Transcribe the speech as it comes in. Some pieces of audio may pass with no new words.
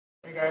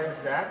Guys,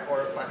 it's Zach,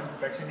 or Platinum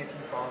Perfection if you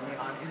follow me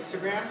on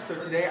Instagram. So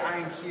today I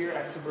am here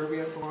at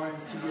Suburbia Salon in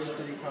Studio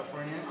City,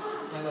 California.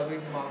 My lovely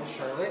model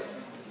Charlotte.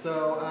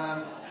 So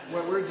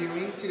what we're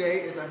doing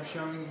today is I'm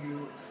showing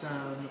you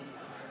some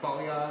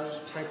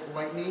balayage type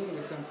lightning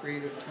with some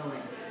creative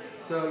toning.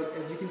 So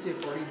as you can see,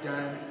 I've already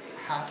done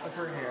half of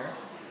her hair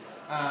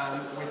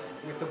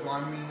with the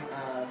Bond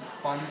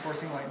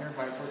Enforcing Lightener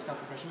by Schwarzkopf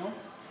Professional.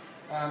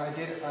 I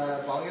did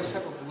a balayage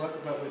type of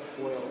look, but with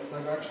foils. So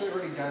I've actually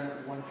already done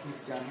one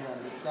piece down here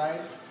on this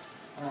side.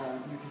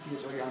 You can see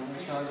it's already on there.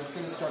 So I'm just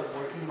going to start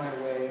working my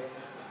way.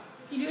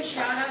 Can you do a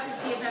shout out to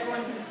see if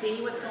everyone can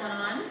see what's going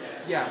on?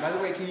 Yeah, by the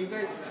way, can you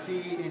guys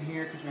see in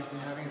here? Because we've been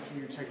having a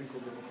few technical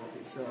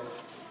difficulties. So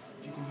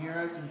if you can hear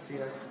us and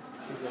see us,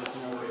 please let us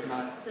know. If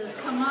not, it says,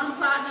 come on,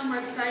 Platinum,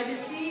 we're excited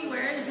to see.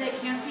 Where is it?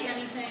 Can't see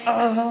anything.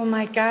 Oh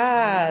my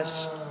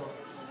gosh.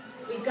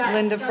 We've got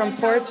Linda Southern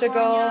from Portugal.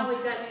 California,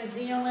 we've got New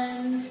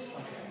Zealand.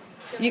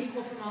 You,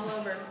 people from all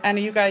over. and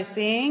are you guys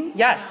seeing?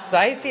 Yes,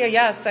 I see a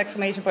yes,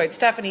 exclamation point.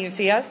 Stephanie, you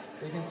see us?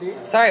 they can see?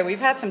 Sorry, we've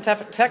had some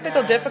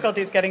technical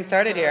difficulties getting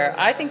started here.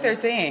 I think they're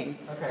seeing.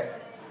 Okay.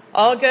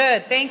 All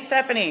good. Thanks,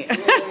 Stephanie.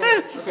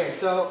 Yeah. Okay,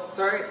 so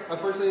sorry.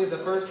 Unfortunately, the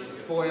first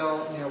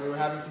foil, we were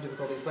having some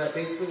difficulties. But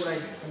basically, what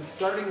I'm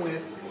starting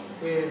with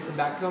is some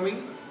back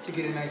combing to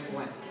get a nice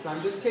blend. So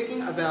I'm just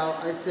taking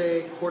about, I'd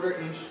say,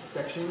 1/4 inch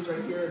sections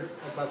right here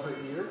above her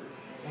ear,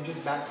 and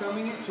just back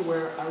combing it to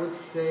where I would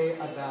say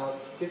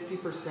about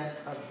 50%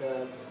 of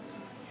the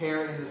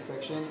hair in this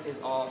section is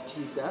all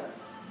teased up.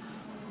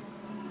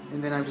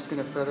 And then I'm just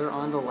going to feather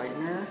on the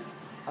lightener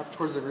up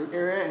towards the root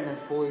area and then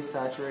fully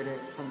saturate it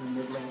from the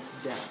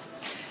mid-length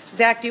down.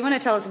 Zach, do you want to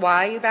tell us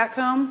why you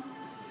backcomb?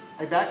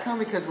 I backcomb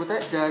because what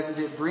that does is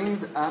it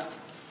brings up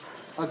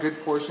a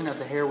good portion of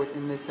the hair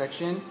within this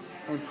section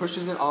and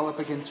pushes it all up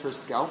against her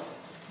scalp,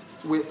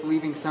 with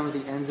leaving some of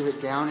the ends of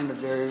it down in a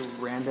very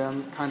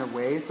random kind of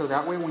way. So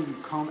that way when you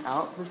comb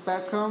out this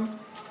back comb,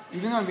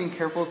 even though I'm being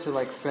careful to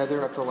like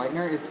feather up the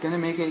lightener, it's going to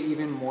make it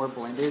even more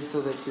blended so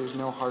that there's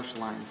no harsh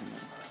lines in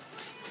it.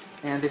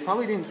 And they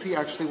probably didn't see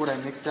actually what I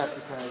mixed up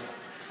because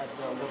of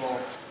the little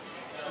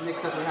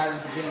mix up we had in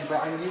the beginning,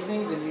 but I'm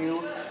using the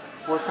new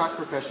Schwarzkopf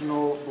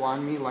Professional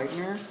Blonde Me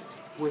Lightener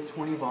with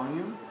 20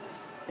 volume.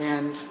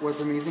 And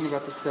what's amazing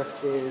about this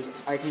stuff is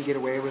I can get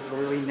away with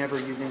literally never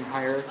using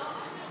higher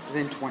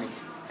than 20.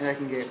 And I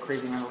can get a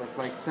crazy amount of lift.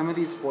 Like some of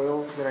these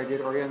foils that I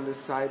did already on this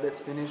side that's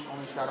finished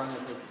only sat on there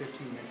for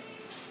 15 minutes.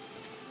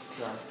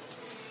 So.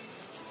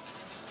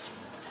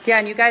 Yeah,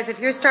 and you guys, if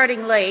you're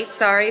starting late,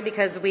 sorry,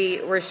 because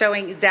we were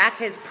showing, Zach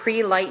has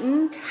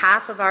pre-lightened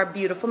half of our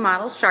beautiful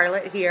model,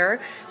 Charlotte,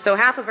 here. So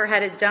half of her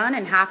head is done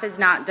and half is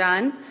not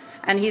done.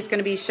 And he's going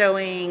to be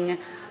showing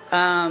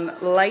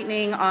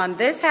lightening on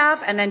this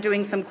half and then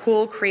doing some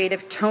cool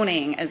creative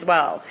toning as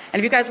well.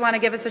 And if you guys want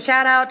to give us a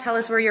shout out, tell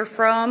us where you're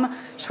from.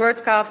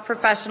 Schwarzkopf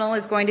Professional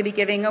is going to be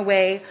giving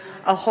away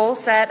a whole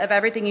set of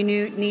everything you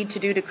need to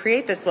do to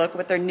create this look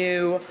with their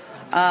new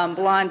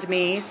Blonde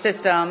Me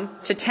system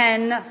to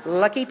 10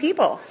 lucky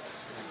people.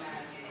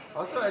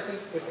 Also, I think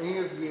if any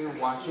of you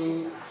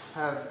watching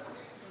have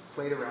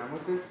played around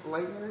with this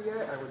lightener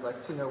yet, I would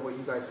like to know what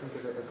you guys think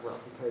of it as well,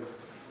 because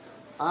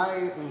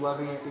I am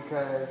loving it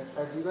because,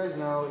 as you guys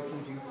know, if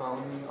you do follow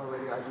me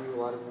already, I do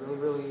a lot of really,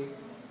 really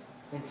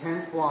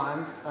intense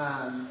blondes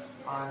on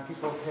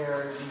people's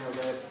hair,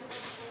 that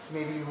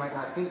maybe you might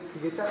not think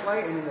could get that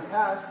light. And in the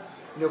past,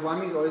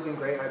 Blonde Me's always been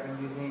great. I've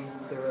been using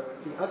the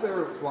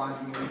other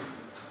Blonde Me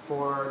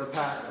for the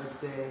past, I'd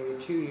say,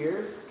 2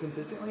 years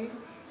consistently,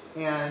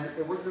 and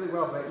it worked really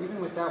well. But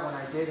even with that one,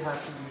 I did have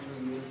to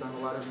usually use on a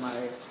lot of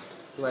my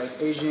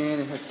Asian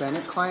and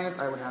Hispanic clients,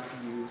 I would have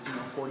to use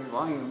 40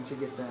 volume to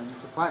get them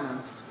to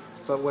platinum.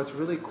 But what's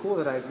really cool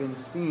that I've been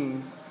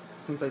seeing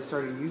since I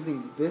started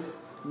using this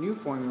new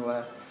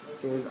formula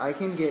is I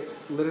can get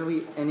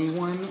literally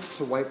anyone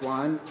to white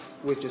blonde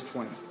with just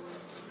 20.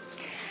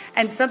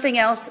 And something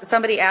else,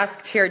 somebody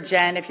asked here,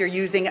 Jen, if you're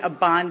using a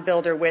bond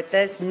builder with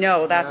this.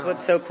 No, that's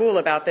what's so cool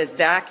about this.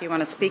 Zach, you want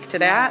to speak to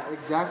that? Yeah,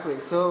 exactly.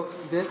 So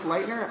this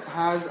lightener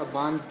has a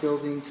bond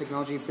building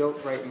technology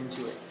built right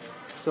into it.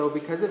 So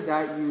because of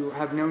that, you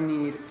have no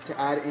need to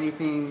add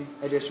anything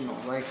additional.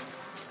 Like,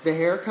 the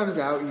hair comes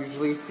out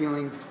usually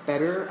feeling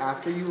better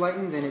after you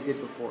lighten than it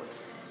did before.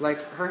 Like,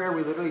 her hair,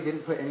 we literally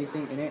didn't put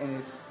anything in it, and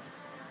it's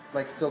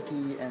like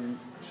silky and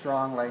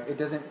strong. Like, it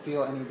doesn't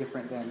feel any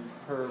different than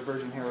her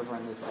virgin hair over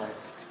on this side.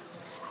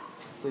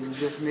 So you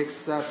just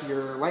mix up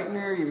your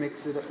lightener, you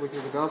mix it up with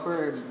your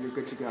developer, and you're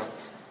good to go.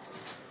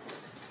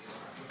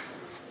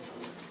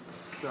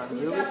 So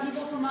We've got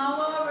people from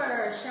all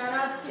over. Shout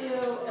out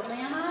to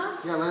Atlanta.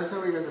 Yeah, let us know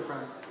where you guys are from.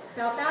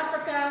 South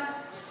Africa.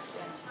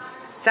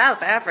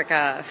 South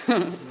Africa.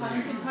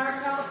 Huntington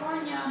Park,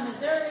 California.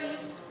 Missouri.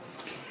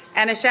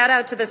 And a shout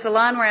out to the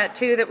salon we're at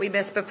too that we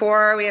missed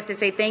before. We have to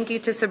say thank you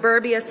to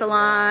Suburbia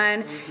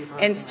Salon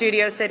in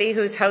Studio City,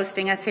 who's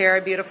hosting us here,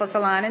 a beautiful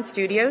salon in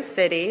Studio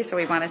City. So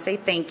we want to say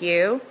thank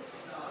you.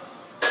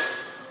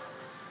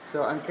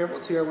 So I'm careful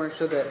too. I want to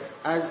show that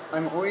as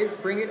I'm always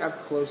bring it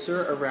up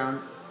closer around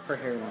her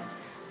hairline.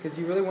 because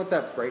you really want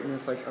that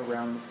brightness like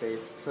around the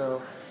face.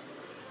 So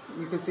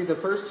you can see the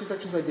first 2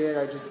 sections I did,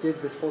 I just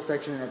did this whole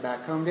section and I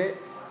backcombed it.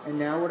 And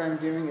now what I'm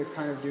doing is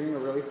kind of doing a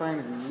really fine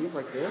weave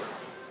like this.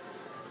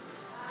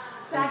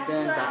 Zach,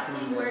 you're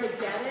asking where to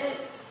get it.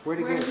 Where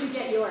did you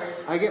get yours?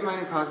 I get mine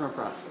at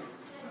Cosmoprof.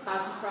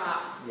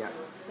 Cosmoprof. Yeah.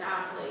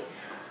 Exactly.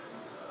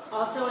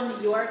 Also in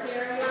New York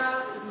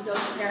area, you can go to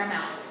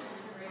Paramount.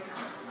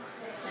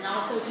 And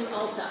also to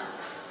Ulta.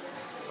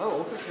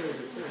 Oh, Ulta carries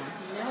it too,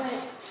 You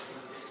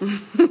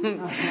know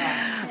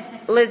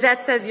it.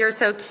 Lizette says you're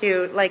so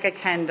cute, like a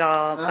Ken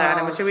doll.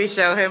 Platinum. Should we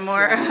show him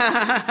more?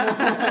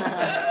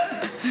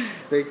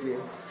 Thank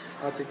you.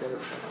 I'll take that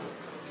as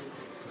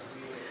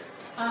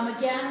well.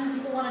 Again,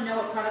 people want to know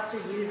what products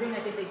you're using. I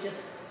think they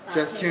just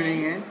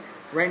tuning in.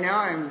 Right now,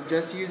 I'm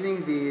just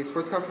using the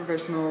Schwarzkopf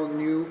Professional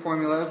new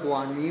formula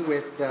Blonde Me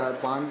with the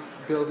bond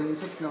building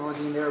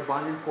technology in there,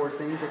 bond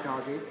enforcing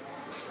technology.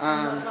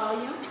 What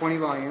volume? 20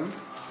 volume.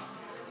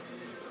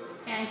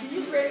 And can you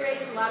just reiterate,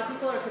 because a lot of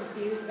people are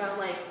confused about,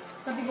 like,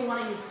 some people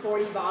want to use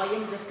 40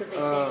 volumes just because they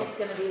think it's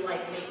going to be,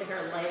 like, make the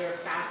hair lighter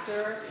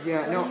faster.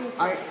 Yeah, no,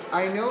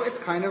 I know it's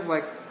kind of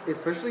like,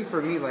 especially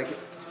for me, like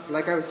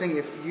I was saying,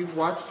 if you've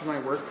watched my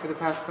work for the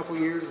past couple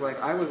years, like,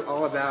 I was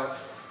all about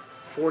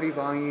 40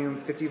 volume,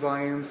 50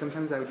 volume.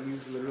 Sometimes I would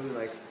use literally,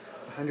 like,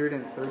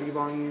 130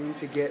 volume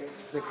to get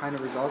the kind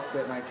of results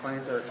that my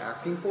clients are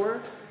asking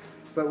for.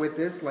 But with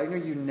this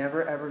lightener, you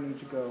never ever need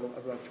to go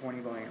above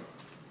 20 volume.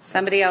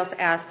 Somebody else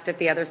asked if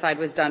the other side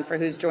was done for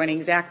who's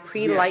joining. Zach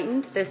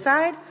pre-lightened this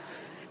side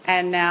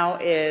and now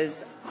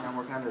is I'm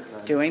working on this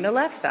side. Doing the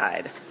left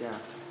side. Yeah.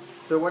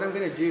 So what I'm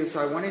going to do, so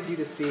I wanted you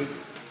to see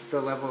the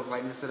level of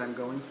lightness that I'm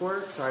going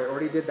for. So I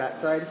already did that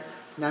side.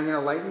 Now I'm going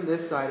to lighten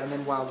this side, and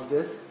then while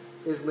this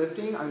is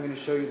lifting, I'm going to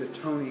show you the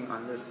toning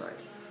on this side.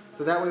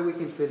 So that way we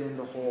can fit in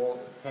the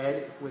whole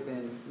head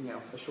within,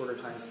 a shorter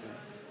time span.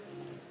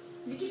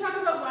 Did you talk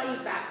about why you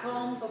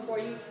backcomb before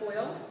you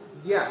foil?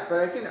 Yeah,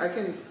 but I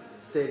can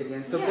say it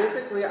again. So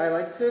basically, I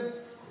like to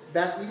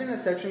even the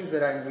sections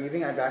that I'm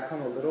weaving, I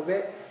backcomb a little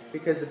bit,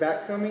 because the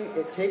backcombing,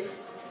 it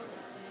takes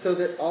so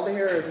that all the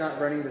hair is not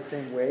running the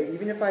same way.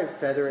 Even if I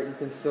feather it, you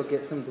can still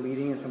get some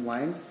bleeding and some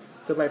lines.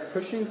 So by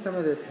pushing some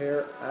of this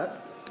hair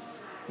up,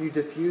 you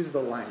diffuse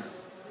the line.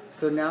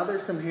 So now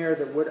there's some hair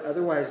that would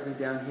otherwise be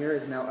down here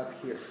is now up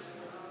here.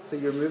 So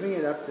you're moving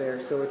it up there,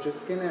 so it's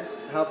just gonna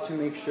help to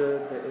make sure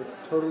that it's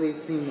totally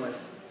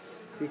seamless.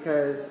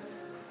 Because,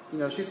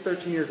 she's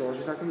 13 years old,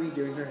 she's not gonna be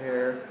doing her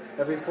hair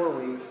every 4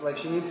 weeks. Like,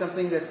 she needs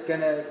something that's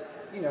gonna,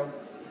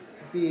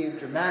 be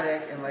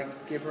dramatic and like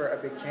give her a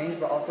big change,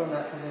 but also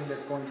not something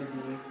that's going to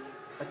be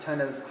a ton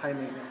of high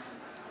maintenance.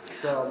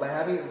 So by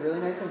having it really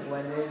nice and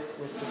blended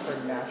with just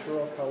her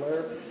natural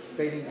color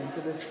fading into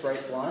this bright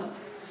blonde,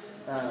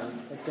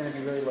 it's going to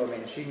be really low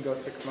maintenance. She can go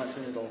 6 months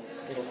and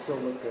it'll still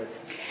look good.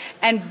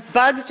 And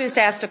Bugs just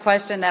asked a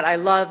question that I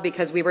love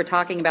because we were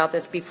talking about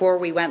this before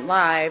we went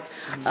live.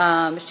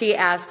 She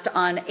asked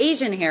on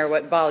Asian hair,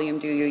 what volume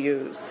do you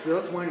use?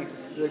 020,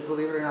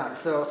 believe it or not.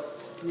 So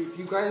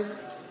you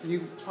guys,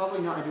 you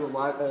probably know I do a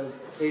lot of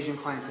Asian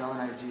clientele,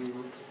 and I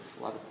do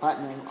a lot of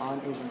platinum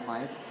on Asian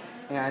clients.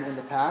 And in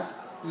the past,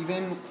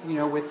 even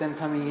with them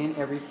coming in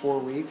every 4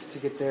 weeks to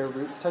get their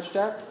roots touched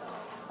up,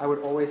 I would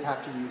always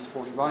have to use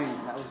 40 volume.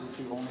 That was just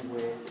the only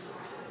way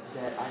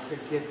that I could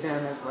get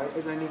them as light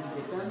as I need to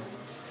get them.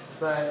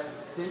 But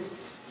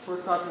since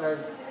Schwarzkopf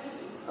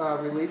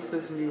has released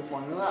this new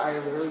formula, I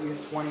literally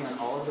use 20 on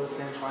all of those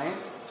same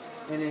clients,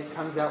 and it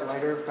comes out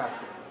lighter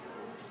faster.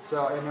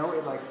 So I know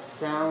it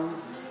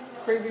sounds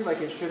crazy, like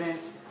it shouldn't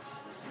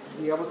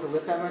be able to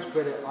lift that much,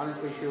 but it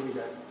honestly truly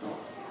does.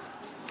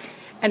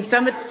 And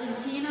somebody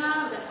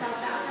Argentina, we got South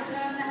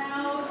Africa in the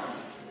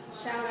house.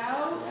 Shout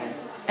out.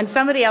 And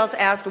somebody else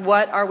asked,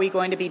 what are we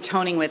going to be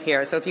toning with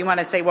here? So if you want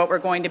to say what we're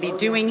going to be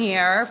doing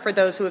here for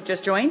those who have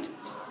just joined.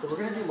 So we're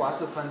going to do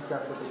lots of fun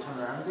stuff with the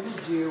toner. I'm going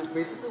to do,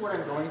 basically what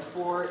I'm going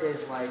for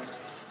is like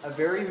a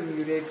very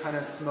muted kind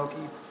of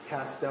smoky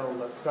pastel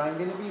look. So I'm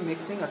going to be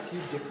mixing a few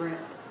different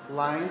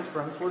lines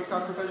from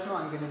Schwarzkopf Professional.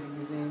 I'm going to be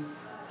using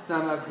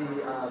some of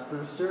the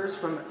boosters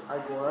from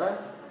Agora.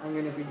 I'm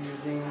going to be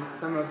using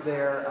some of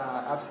their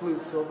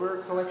Absolute Silver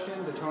collection,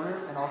 the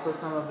toners, and also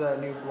some of the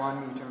new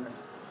Blonde Me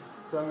toners.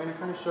 So I'm going to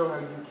kind of show how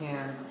you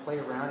can play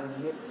around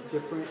and mix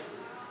different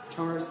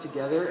toners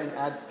together and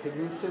add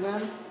pigments to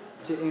them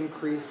to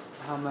increase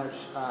how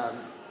much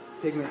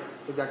pigment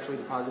is actually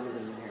deposited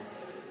in the hair.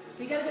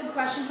 We got a good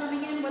question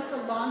coming in. What's the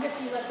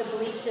longest you let the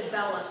bleach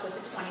develop with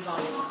the 20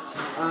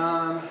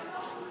 volume?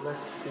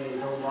 Let's see.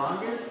 The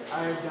longest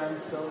I've done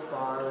so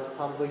far is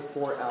probably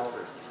 4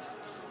 hours.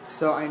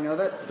 So I know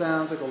that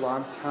sounds like a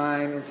long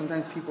time, and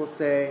sometimes people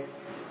say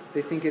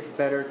they think it's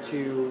better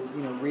to,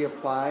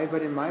 reapply,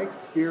 but in my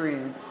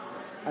experience,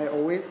 I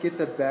always get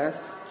the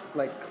best,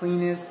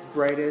 cleanest,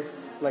 brightest,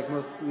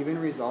 most even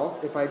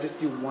results if I just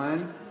do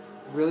one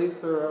really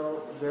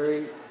thorough,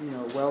 very,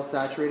 well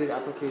saturated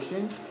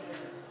application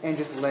and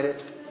just let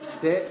it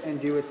sit and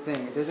do its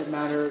thing. It doesn't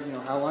matter,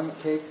 how long it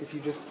takes. If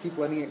you just keep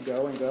letting it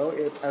go and go,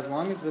 as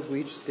long as the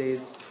bleach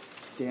stays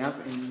damp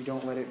and you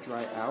don't let it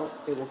dry out,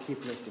 it will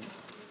keep lifting.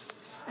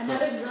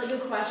 Another really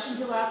good question,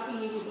 people are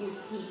asking you to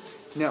use heat.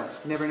 No,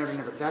 never, never,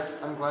 never.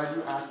 I'm glad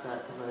you asked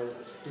that because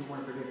I didn't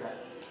want to forget that.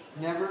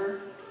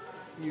 Never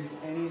use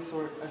any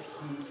sort of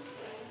heat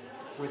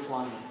with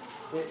blonding.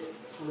 It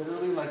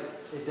literally, like,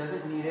 it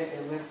doesn't need it.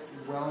 It lifts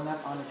well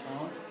enough on its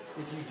own.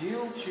 If you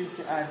do choose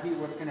to add heat,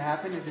 what's going to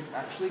happen is it's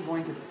actually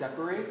going to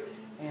separate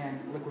and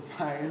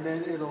liquefy, and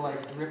then it'll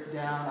like drip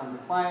down on the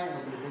client.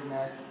 It'll be a big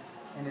mess,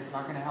 and it's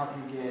not going to help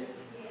you get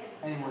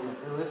any more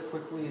lift. It lifts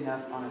quickly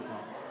enough on its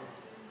own.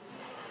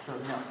 So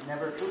no,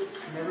 never use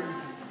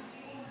heat.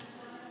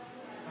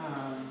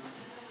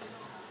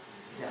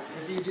 Yeah,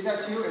 if you do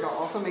that too, it'll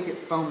also make it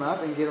foam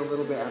up and get a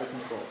little bit out of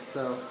control.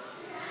 So.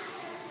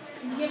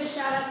 Can you give a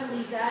shout out to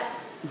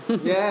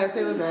Lisette? Yeah,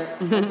 say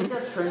Lisette. I think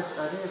that's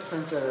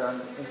Trendsetter on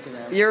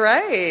Instagram. You're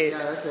right. Yeah,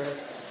 that's her.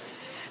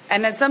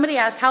 And then somebody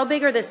asked, how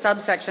big are the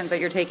subsections that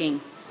you're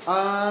taking?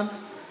 I'd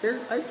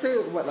say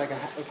what, like a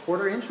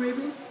quarter inch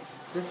maybe,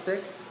 this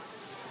thick.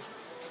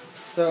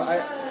 So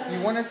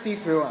you want to see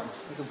through them.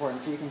 It's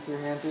important, so you can see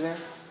your hand through there.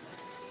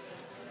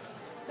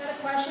 Got a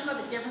question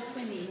about the difference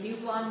between the new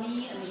blonde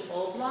me and the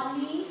old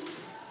blonde me.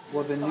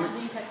 Well, the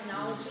bonding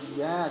technology.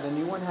 Yeah, the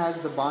new one has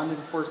the bond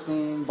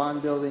enforcing,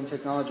 bond building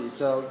technology,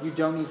 so you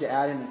don't need to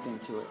add anything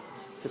to it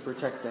to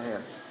protect the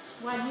hair.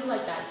 Why do you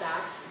like that,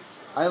 Zach?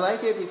 I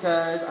like it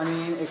because, I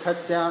mean, it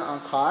cuts down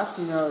on costs.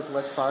 You know, it's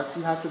less products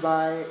you have to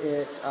buy.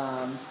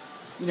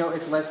 You know,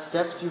 it's less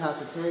steps you have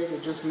to take.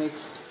 It just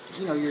makes,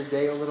 you know, your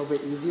day a little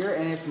bit easier,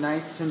 and it's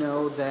nice to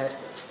know that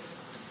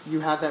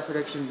you have that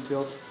protection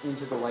built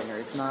into the lightener.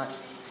 It's not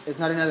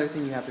another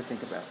thing you have to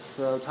think about.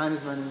 So time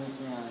is money,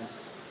 and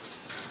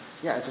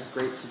yeah, it's just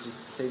great to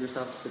just save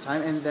yourself the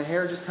time, and the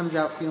hair just comes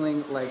out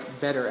feeling like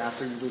better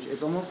after you bleach.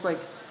 It's almost like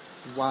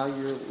while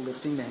you're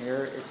lifting the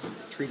hair, it's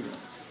treating it.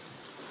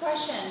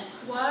 Question,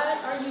 what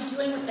are you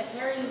doing with the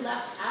hair you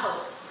left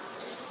out?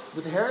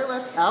 With the hair I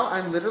left out,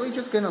 I'm literally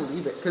just going to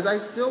leave it because I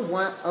still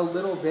want a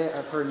little bit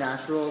of her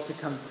natural to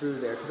come through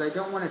there because I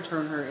don't want to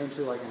turn her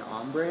into like an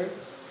ombre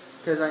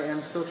because I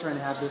am still trying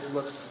to have this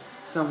look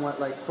somewhat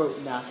like, quote,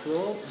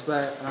 natural.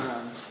 But,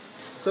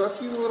 so a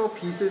few little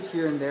pieces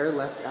here and there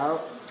left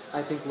out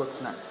I think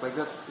looks nice. Like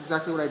that's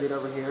exactly what I did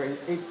over here. And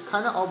it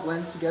kind of all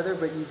blends together,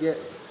 but you get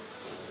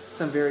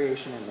some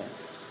variation in there.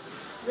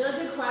 Really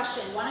good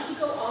question. Why don't you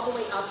go all the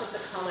way out with the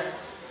color?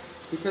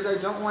 Because I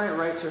don't want it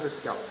right to her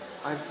scalp.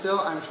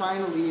 I'm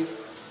trying to leave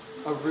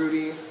a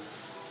rooty,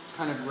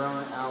 kind of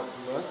grown out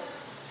look.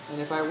 And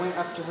if I went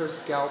up to her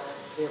scalp,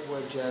 it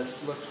would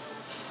just look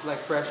like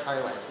fresh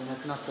highlights. And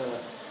that's not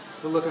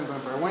the look I'm going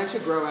for. I want it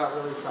to grow out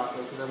really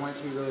softly because I want it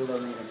to be really low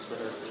maintenance for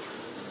her.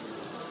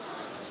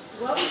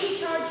 What would you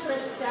charge for a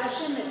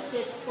session that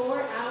sits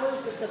 4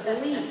 hours with the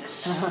bleach?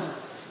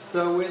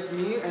 So with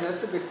me, and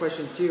that's a good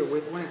question too,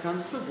 when it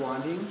comes to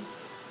blonding,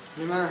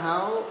 no matter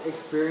how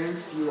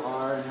experienced you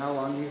are and how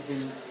long you've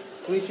been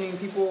bleaching,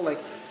 people, like,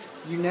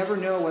 you never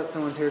know what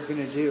someone's hair is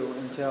going to do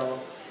until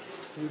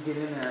you get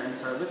in there and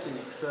start lifting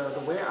it. So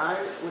the way I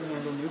would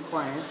handle new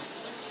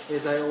clients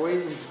is I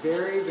always am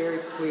very, very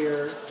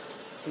clear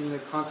in the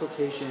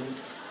consultation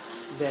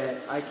that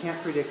I can't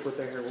predict what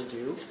their hair will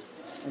do.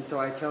 And so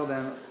I tell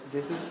them,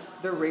 this is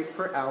the rate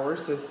per hour,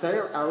 so set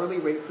an hourly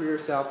rate for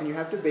yourself, and you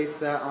have to base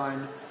that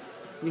on,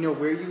 you know,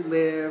 where you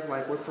live,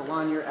 like what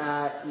salon you're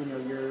at, you know,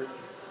 your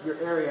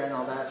area and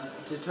all that.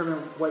 Determine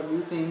what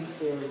you think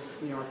is,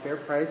 you know, a fair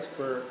price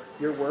for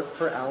your work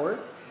per hour.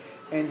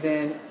 And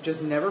then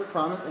just never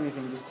promise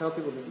anything. Just tell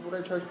people, this is what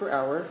I charge per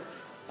hour.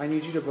 I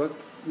need you to book,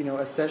 you know,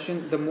 a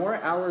session. The more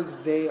hours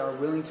they are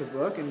willing to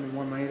book and the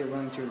more money they're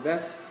willing to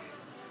invest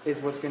is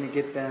what's going to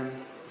get them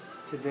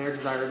to their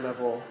desired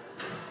level.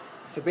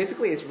 So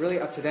basically it's really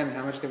up to them and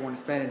how much they want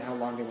to spend and how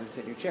long they want to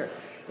sit in your chair.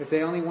 If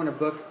they only want to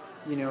book,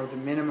 you know, the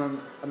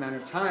minimum amount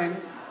of time,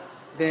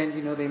 then,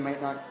 you know, they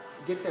might not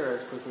get there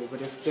as quickly.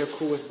 But if they're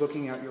cool with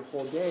booking out your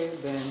whole day,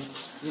 then,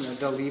 you know,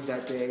 they'll leave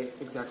that day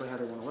exactly how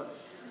they want to look.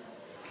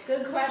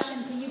 Good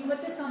question. Can you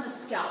put this on the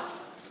scalp?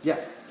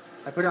 Yes.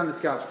 I put it on the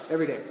scalp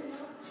every day.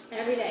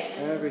 Every day?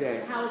 And every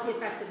day. How is the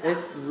effect of that?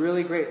 It's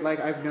really great.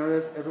 Like, I've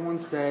noticed everyone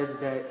says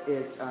that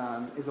it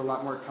is a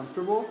lot more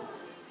comfortable.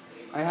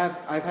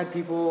 I've had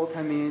people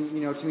come in,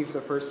 you know, to me for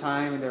the first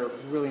time, and they're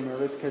really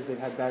nervous because they've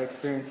had bad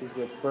experiences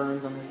with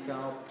burns on their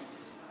scalp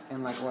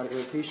and like a lot of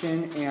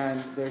irritation, and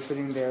they're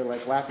sitting there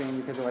like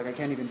laughing because they're like, I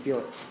can't even feel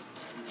it.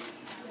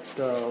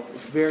 So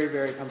it's very,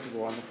 very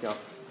comfortable on the scalp.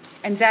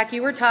 And Zach,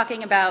 you were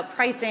talking about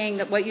pricing,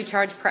 what you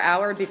charge per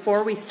hour.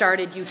 Before we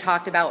started, you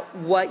talked about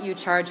what you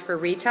charge for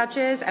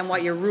retouches and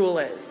what your rule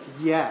is.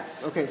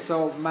 Yes. Okay,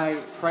 so my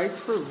price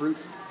for root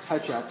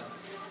touch-ups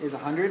is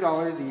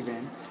 $100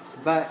 even,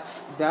 but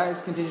that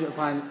is contingent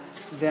upon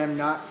them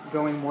not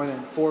going more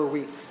than 4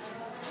 weeks.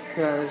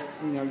 Because,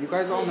 you know, you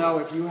guys all know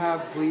if you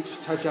have bleach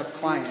touch-up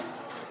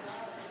clients,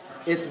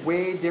 it's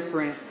way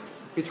different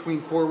between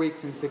 4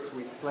 weeks and 6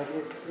 weeks. Like,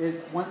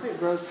 once it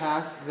grows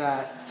past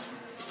that,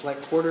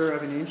 like, 1/4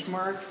 of an inch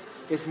mark,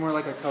 it's more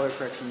like a color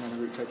correction than a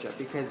root touch-up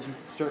because you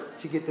start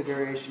to get the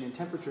variation in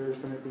temperatures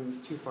from it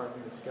being too far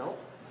from the scalp.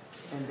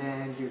 and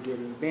then you're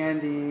getting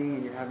banding,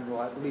 and you're having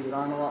to leave it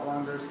on a lot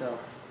longer. So,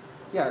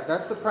 yeah,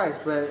 that's the price.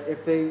 But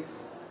if they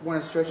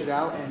want to stretch it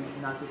out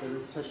and not get the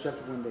roots touched up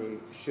when they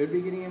should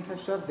be getting them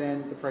touched up,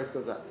 then the price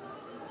goes up.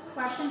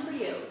 Question for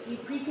you. Do you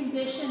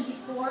precondition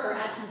before or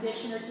add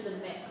conditioner to the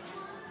mix?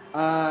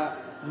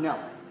 No.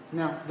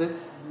 No.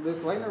 This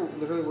lightener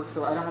literally works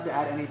so I don't have to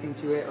add anything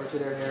to it or to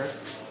their hair.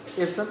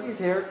 If somebody's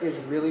hair is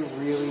really,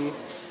 really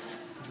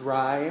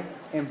dry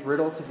and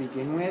brittle to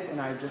begin with,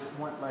 and I just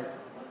want like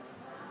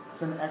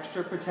some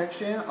extra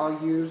protection,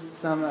 I'll use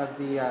some of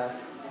the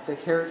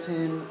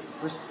keratin,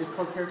 it's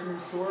called keratin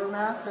restore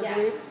mask, I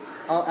believe.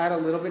 I'll add a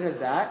little bit of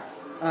that,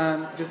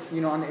 just,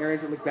 you know, on the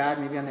areas that look bad,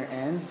 maybe on their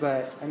ends,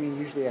 but I mean,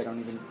 usually I don't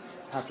even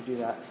have to do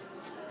that.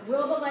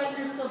 Will the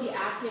lightener still be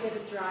active if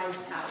it dries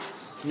out?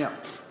 No.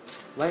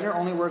 Lightener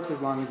only works as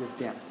long as it's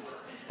damp.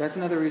 That's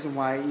another reason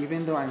why,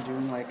 even though I'm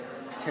doing like,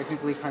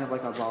 technically kind of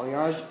like a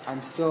balayage,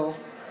 I'm still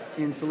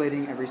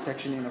insulating every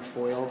section in a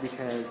foil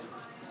because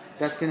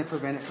that's going to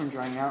prevent it from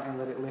drying out and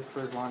let it lift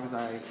for as long as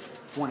I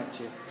want it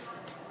to.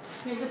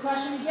 Here's a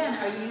question again.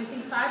 Are you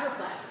using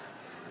Fiberplex?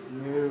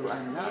 No,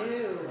 I'm not.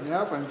 No.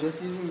 Nope, I'm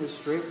just using the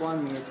straight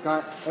blonde me. It's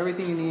got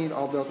everything you need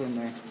all built in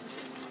there.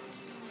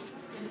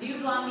 The new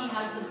Blondie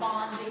has the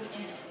bonding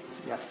in it.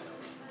 Yeah.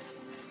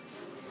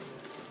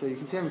 So you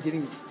can see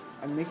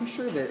I'm making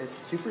sure that it's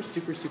super,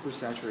 super, super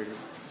saturated.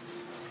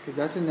 Because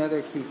that's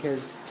another key,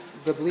 because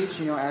the bleach,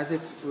 you know, as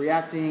it's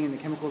reacting and the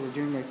chemicals are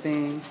doing their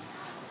thing,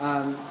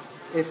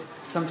 it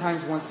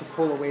sometimes wants to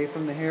pull away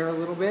from the hair a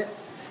little bit.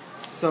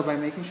 So by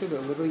making sure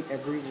that literally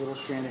every little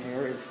strand of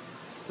hair is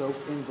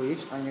soaked in bleach,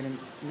 I'm going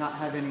to not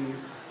have any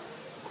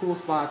cool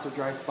spots or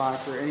dry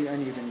spots or any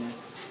unevenness,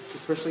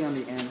 especially on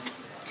the ends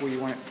where you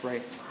want it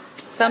bright.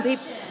 Some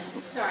people...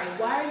 Sorry,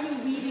 why are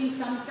you weaving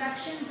some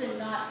sections and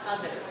not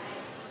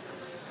others?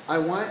 I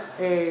want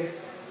a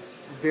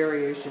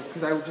variation,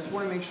 because I just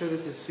want to make sure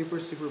this is super,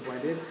 super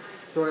blended.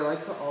 So I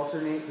like to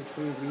alternate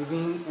between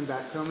weaving and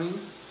backcombing,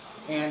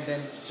 and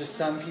then just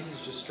some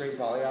pieces just straight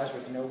balayage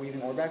with no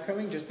weaving or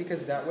backcombing, just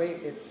because that way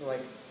it's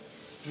like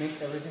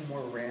makes everything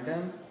more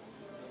random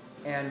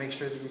and make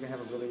sure that you can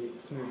have a really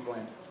smooth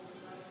blend.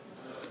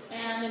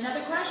 And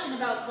another question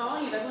about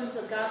volume. Everyone's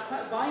got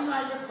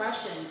volumizer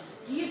questions.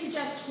 Do you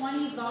suggest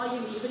 20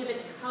 volume even if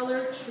it's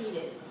color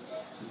treated?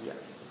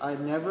 Yes, I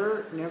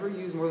never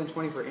use more than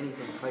 20 for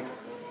anything. Like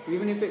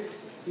even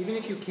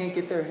if you can't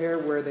get their hair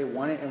where they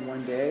want it in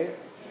one day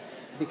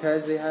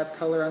because they have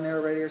color on there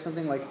already or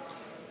something, like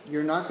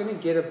you're not going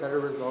to get a better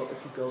result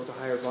if you go with a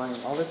higher volume.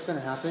 All that's going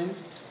to happen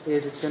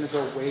is it's going to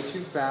go way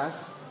too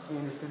fast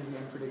and it's going to be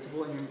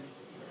unpredictable and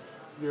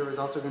your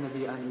results are going to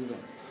be uneven.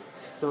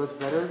 So it's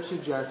better to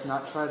just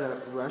not try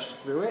to rush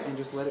through it and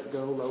just let it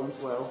go low and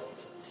slow.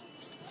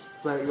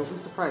 But you'll be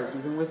surprised,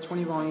 even with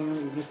 20 volume,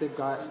 even if they've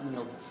got, you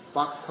know,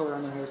 box color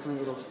on their hair or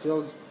something, it'll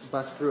still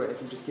bust through it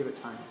if you just give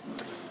it time.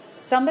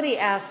 Somebody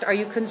asked, are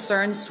you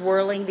concerned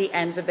swirling the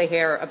ends of the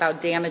hair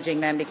about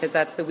damaging them because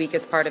that's the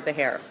weakest part of the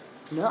hair?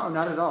 No,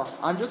 not at all.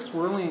 I'm just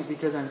swirling it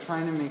because I'm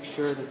trying to make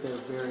sure that they're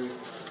very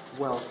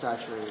well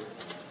saturated.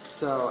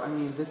 So, I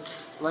mean,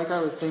 this, like I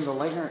was saying, the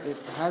lightener, it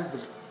has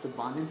the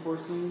bond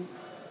enforcing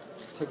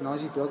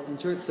technology built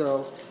into it,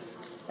 so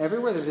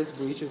everywhere that this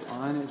bleach is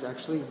on is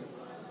actually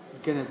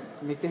going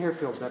to make the hair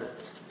feel better.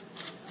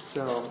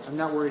 So I'm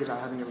not worried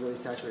about having it really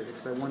saturated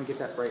because I want to get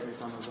that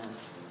brightness on those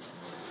ends.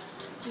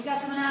 We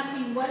got someone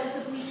asking, what is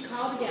the bleach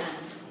called again?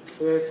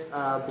 It's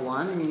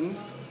Blonde Me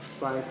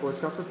by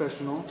Schwarzkopf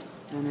Professional,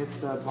 and it's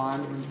the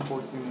bond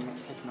enforcing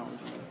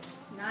technology.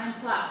 9+.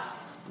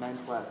 9+.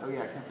 Oh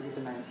yeah, I can't forget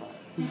the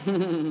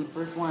 9+.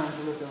 First one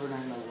to lift over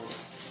 9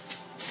 levels.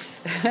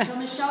 So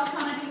Michelle's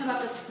commenting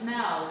about the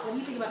smell. What do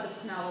you think about the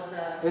smell of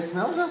the... It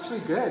smells actually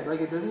good. Like,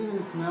 it doesn't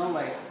even smell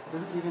like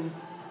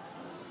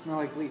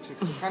bleach. It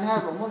kind of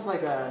has almost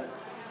like a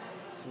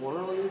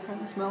florally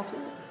kind of smell to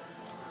it.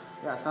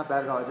 Yeah, it's not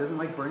bad at all. It doesn't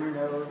like burn your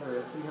nose or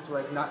you have to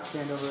like not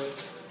stand over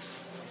it.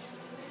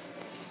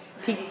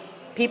 Nice.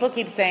 People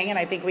keep saying, and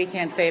I think we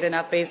can't say it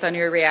enough based on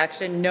your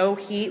reaction, no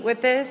heat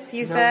with this,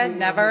 you said? Heat,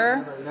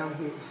 never? No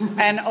heat.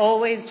 And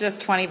always just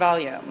 20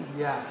 volume.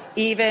 Yeah.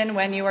 Even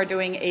when you are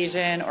doing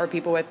Asian or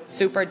people with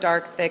super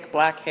dark, thick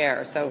black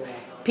hair. So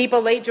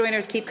people, late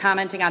joiners, keep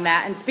commenting on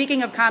that. And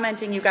speaking of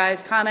commenting, you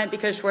guys comment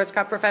because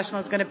Schwarzkopf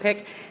Professional is going to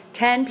pick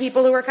 10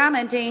 people who are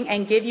commenting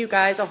and give you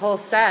guys a whole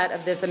set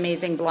of this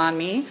amazing Blonde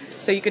Me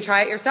so you could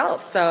try it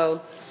yourself.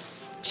 So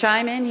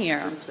chime in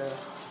here.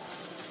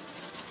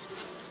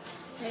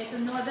 Okay,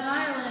 from Northern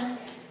Ireland,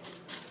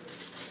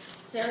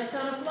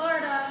 Sarasota,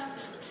 Florida.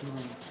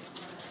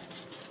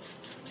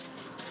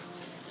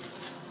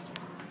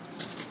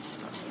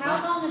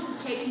 How long is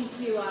this taking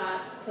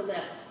to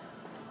lift?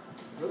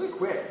 Really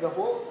quick.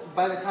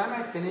 By the time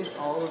I finish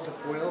all of the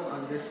foils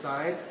on this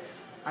side,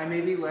 I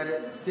maybe let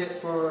it sit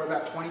for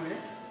about 20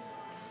 minutes.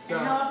 So,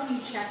 and how often are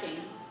you checking?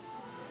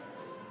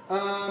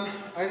 I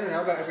don't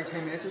know, about every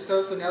 10 minutes or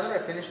so. So now that I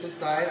finished this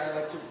side,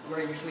 what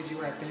I usually do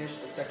when I finish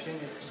a section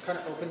is just kind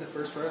of open the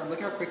first row. And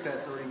look how quick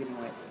that's already getting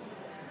light.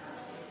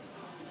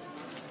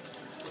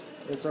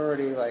 It's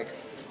already like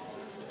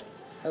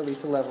at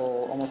least a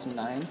level almost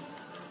 9.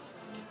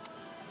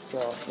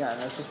 So yeah,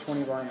 and that's just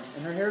 20 volume.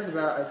 And her hair is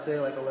about, I'd say,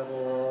 like a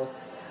level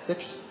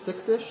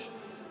 6-ish.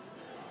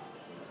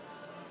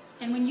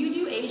 And when you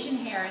do Asian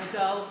hair and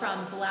go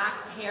from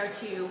black hair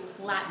to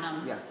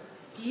platinum, yeah,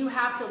 do you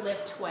have to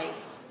lift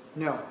twice?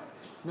 No,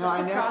 What's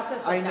the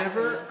process like that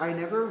for you? I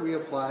never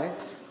reapply.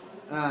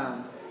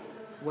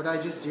 What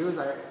I just do is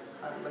like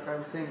I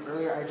was saying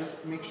earlier, I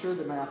just make sure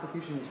that my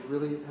application is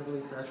really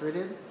heavily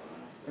saturated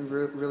and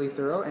really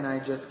thorough, and I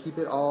just keep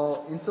it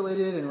all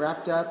insulated and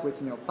wrapped up with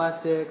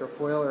plastic or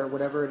foil or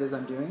whatever it is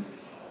I'm doing,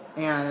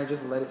 and I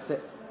just let it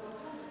sit.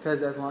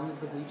 Because as long as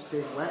the bleach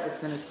stays wet, it's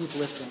going to keep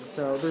lifting.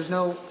 So there's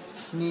no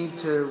need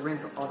to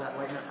rinse all that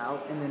whitener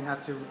out and then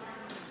have to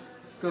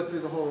go through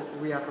the whole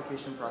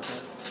reapplication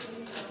process.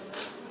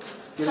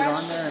 Get it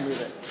on there and leave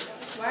it.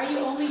 Why are you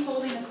only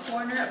holding the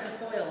corner of the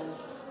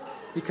foils?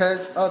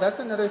 Because,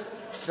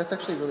 that's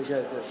actually really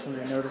good that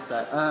somebody noticed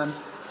that.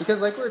 Because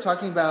like we were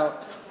talking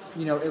about,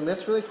 it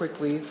lifts really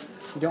quickly.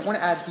 You don't want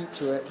to add heat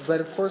to it, but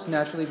of course,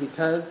 naturally,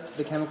 because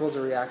the chemicals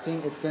are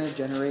reacting, it's going to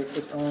generate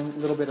its own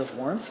little bit of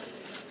warmth.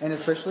 And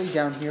especially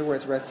down here where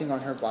it's resting on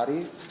her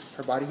body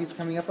heat's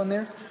coming up on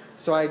there.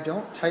 So I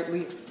don't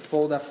tightly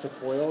fold up the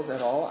foils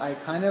at all. I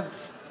kind of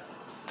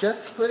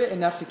just put it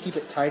enough to keep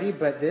it tidy,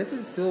 but this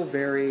is still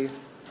very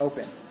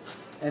open.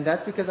 And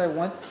that's because I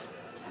want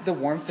the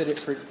warmth that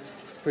it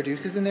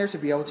produces in there to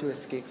be able to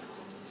escape.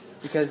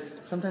 Because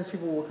sometimes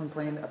people will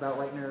complain about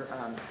lightener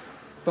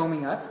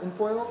foaming up in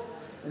foils,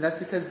 and that's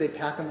because they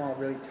pack them all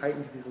really tight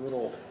into these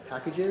little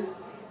packages.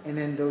 And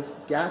then those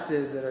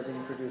gases that are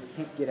being produced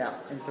can't get out,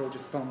 and so it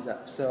just foams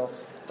up. So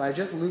by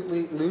just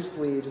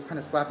loosely just kind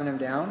of slapping them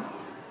down,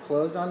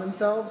 closed on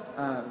themselves,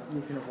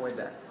 you can avoid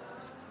that,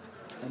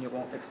 and it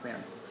won't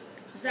expand.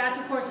 Zach,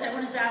 of course,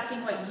 everyone is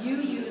asking what you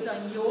use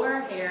on your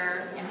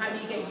hair, and how do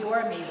you get your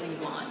amazing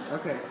blonde?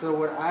 Okay, so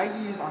what I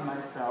use on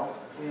myself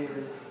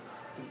is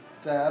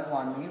the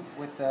Blonde Me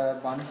with the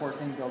Blonde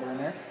Enforcing Builder in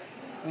there,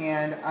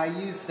 and I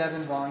use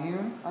 7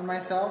 volume on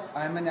myself.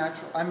 I'm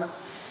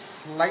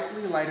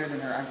slightly lighter than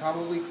her. I'm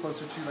probably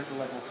closer to like a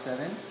level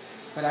 7,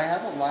 but I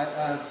have a lot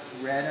of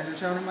red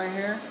undertone in my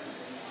hair.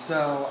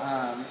 So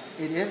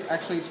it is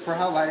actually, for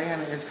how light I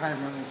am, it is kind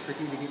of really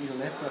tricky to get you to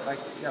lift, but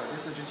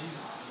this will just use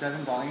 7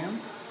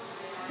 volume.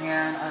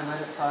 And I let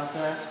it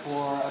process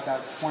for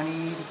about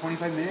 20 to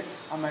 25 minutes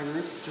on my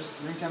roots, just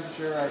room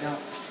temperature. I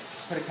don't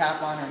put a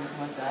cap on or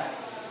anything like that.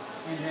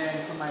 And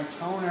then for my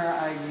toner,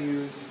 I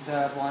use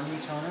the Blonde Me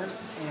toners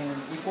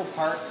in equal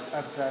parts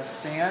of the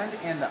sand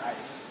and the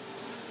ice.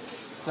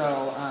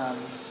 So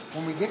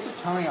when we get to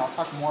toning, I'll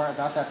talk more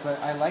about that, but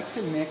I like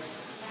to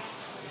mix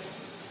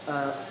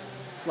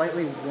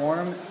slightly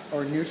warm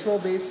or neutral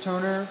base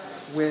toner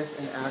with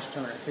an ash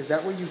toner, because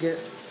that way you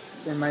get,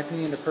 in my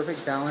opinion, the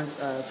perfect balance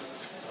of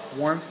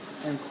warmth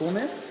and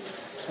coolness,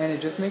 and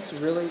it just makes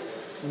really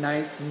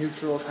nice,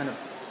 neutral, kind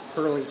of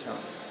pearly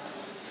tones.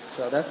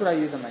 So that's what I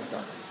use on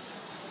myself.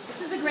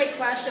 This is a great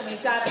question.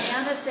 We've got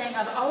Amanda saying,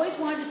 I've always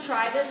wanted to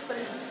try this, but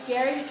it's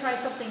scary to try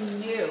something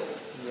new.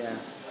 Yeah.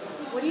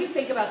 What do you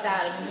think about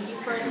that when you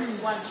first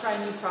want to try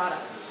new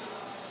products?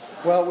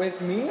 Well,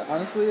 with me,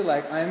 honestly,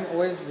 I'm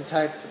always the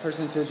type of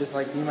person to just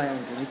be my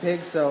own guinea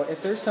pig. So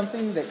if there's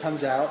something that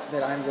comes out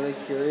that I'm really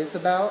curious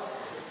about,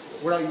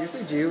 what I'll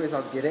usually do is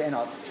I'll get it and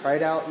I'll try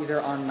it out either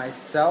on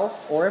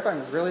myself, or if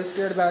I'm really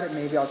scared about it,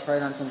 maybe I'll try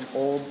it on some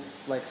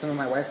of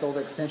my wife's old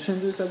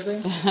extensions or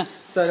something,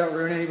 so I don't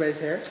ruin anybody's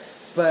hair.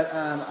 But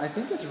I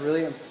think it's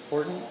really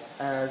important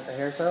as a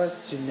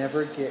hairstylist to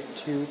never get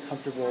too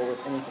comfortable with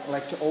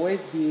anything. To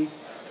always be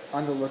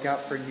on the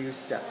lookout for new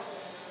stuff.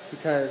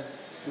 Because,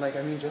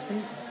 just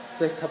in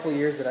the couple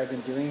years that I've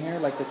been doing hair,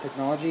 the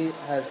technology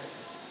has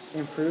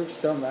improved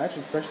so much,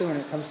 especially when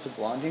it comes to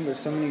blonding. There's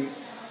so many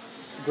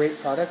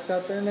great products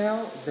out there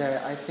now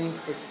that I think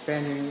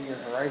expanding your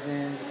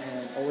horizons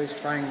and always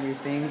trying new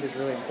things is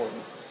really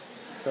important.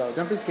 So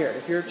don't be scared.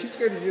 If you're too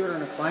scared to do it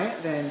on a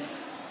client, then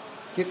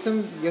get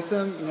some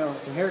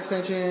hair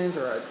extensions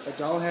or a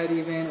doll head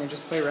even, and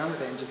just play around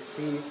with it and just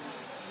see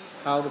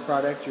how the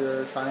product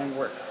you're trying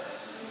works.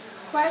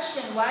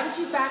 Question, why did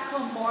you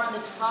backcomb more on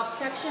the top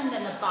section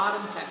than the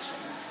bottom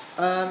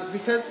sections?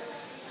 Because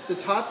the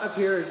top up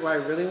here is why I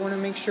really want to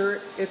make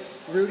sure it's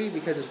rooty,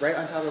 because it's right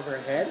on top of her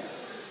head.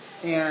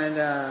 And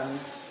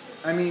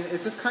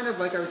it's just kind of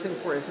like I was saying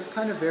before, it's just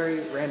kind of very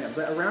random.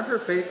 But around her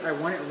face, I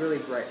want it really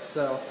bright.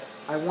 So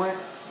I want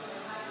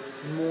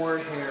more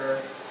hair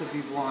to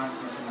be blonde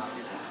than to not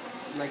be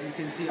blonde. Like you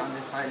can see on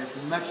this side, it's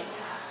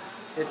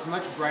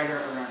much brighter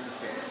around her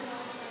face.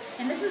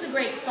 And this is a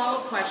great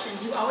follow-up question.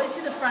 Do you always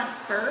do the front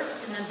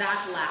first and then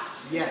back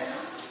last?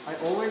 Yes, I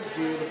always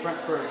do the front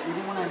first.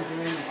 Even when I'm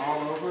doing an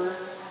all-over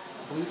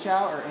bleach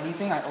out or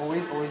anything, I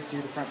always do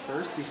the front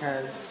first,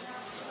 because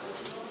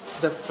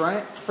the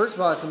front, first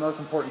of all, it's the most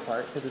important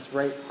part because it's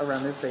right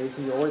around their face,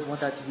 and you always want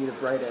that to be the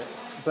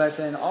brightest. But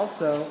then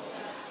also,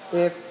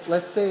 if,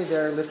 let's say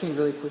they're lifting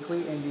really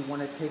quickly and you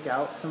want to take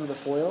out some of the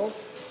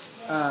foils,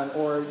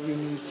 or you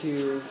need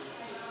to,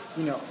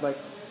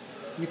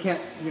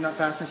 you're not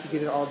fast enough to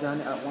get it all done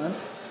at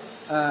once,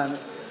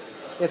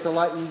 It's a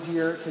lot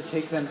easier to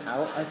take them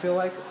out, I feel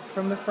like,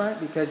 from the front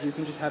because you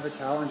can just have a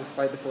towel and just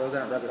slide the foils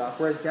out and rub it off.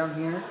 Whereas down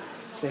here,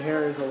 the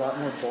hair is a lot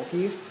more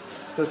bulky,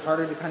 so it's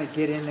harder to kind of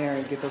get in there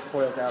and get those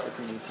foils out if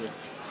you need to.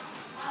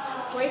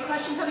 Great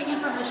question coming in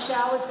from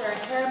Michelle. Is there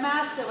a hair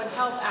mask that would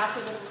help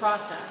after this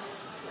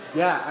process?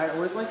 Yeah, I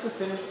always like to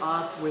finish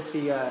off with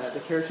the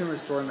Keratin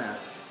Restore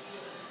mask.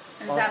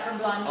 And is that from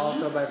Blonde Me?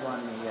 Also by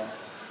Blonde Me,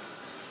 yes.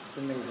 It's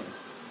amazing.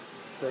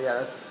 So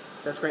yeah,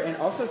 that's great. And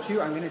also too,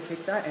 I'm going to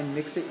take that and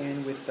mix it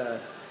in with the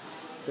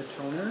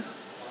toners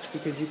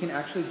because you can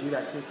actually do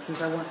that.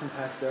 Since I want some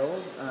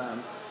pastels,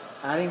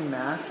 adding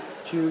mask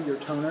to your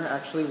toner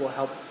actually will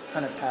help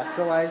kind of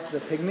pastelize the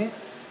pigment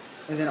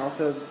and then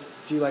also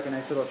do like a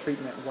nice little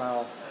treatment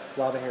while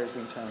the hair is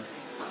being toned.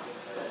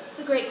 It's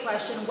a great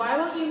question. Why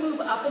won't you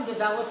move up in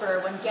developer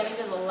when getting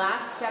to the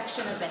last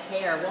section of the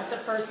hair? Won't the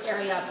first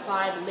area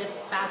applied lift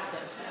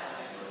fastest?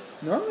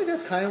 Normally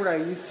that's kind of what I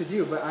used to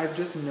do, but I've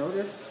just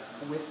noticed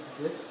with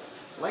this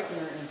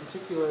lightener in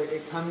particular,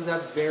 it comes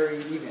up very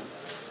even.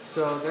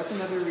 So that's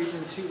another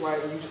reason too why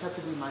you just have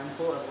to be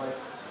mindful of like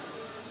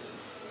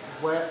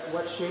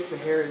what shape the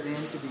hair is in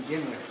to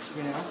begin with,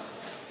 you know?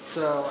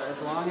 So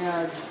as long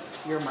as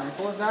you're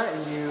mindful of that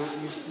and you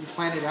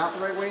plan it out the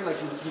right way, like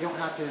you don't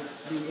have to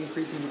be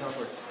increasing the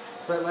developer.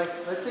 But like,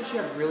 let's say she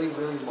had really,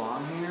 really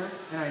long hair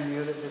and I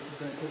knew that this is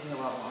going to take me a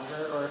lot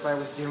longer, or if I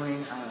was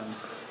doing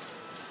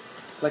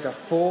like a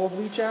full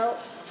bleach out,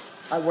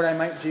 what I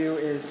might do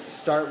is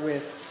start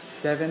with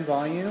 7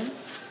 volume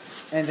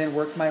and then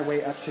work my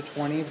way up to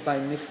 20 by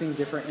mixing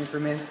different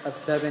increments of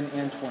 7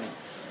 and 20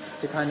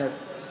 to kind of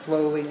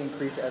slowly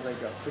increase as I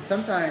go. So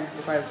sometimes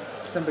if I have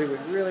somebody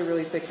with really,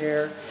 really thick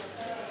hair,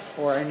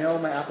 or I know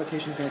my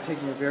application is going to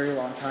take me a very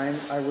long time,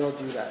 I will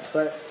do that.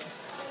 But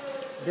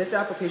this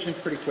application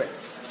is pretty quick.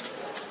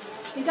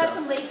 We got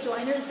some late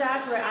joiners,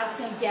 Zach, who are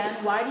asking again,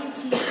 why do you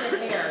tease the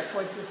hair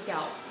towards the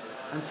scalp?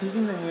 I'm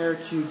teasing the hair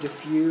to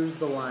diffuse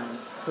the lines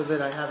so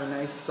that I have a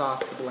nice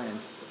soft blend.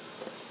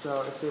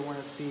 So if they want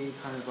to see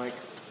kind of like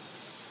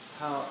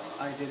how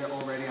I did it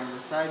already on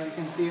this side, you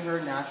can see her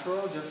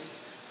natural just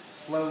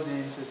flows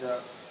into the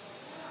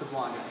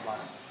blonde at the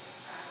bottom.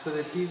 So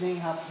the teasing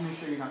helps to make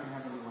sure you're not going to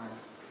have any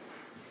lines.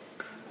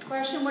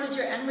 Question, what is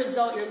your end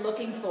result you're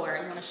looking for?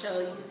 You want to show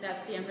you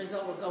that's the end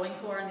result we're going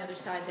for on the other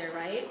side there,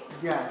 right?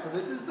 Yeah, so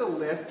this is the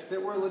lift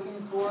that we're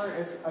looking for.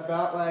 It's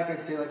about like,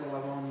 I'd say like a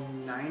level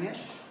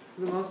 9-ish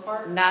for the most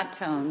part. Not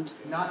toned.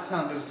 Not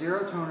toned. There's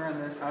zero toner in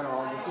this at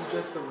all. This is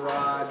just the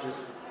raw, just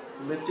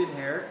lifted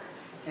hair.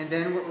 And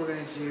then what we're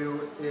going to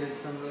do is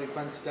some really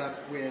fun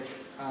stuff with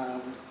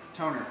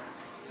toner.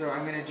 So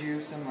I'm going to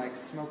do some like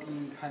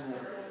smoky kind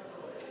of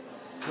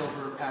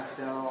silver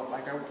pastel.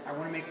 Like I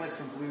want to make like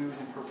some blues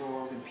and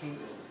purples and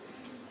pinks.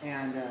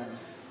 And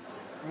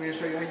I'm going to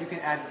show you how you can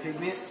add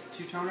pigments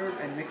to toners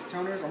and mix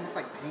toners, almost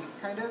like paint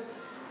kind of,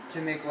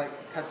 to make like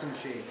custom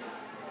shades.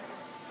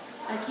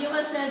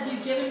 Akila says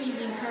you've given me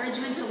the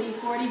encouragement to leave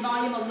 40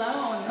 volume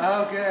alone.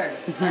 Oh, good.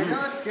 I know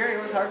it's scary.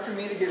 It was hard for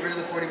me to get rid of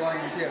the 40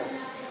 volume too.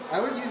 I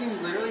was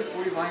using literally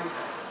 40 volume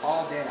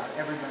all day on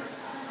everybody.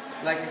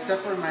 Like,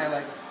 except for my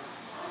like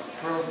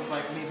curls with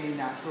like maybe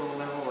natural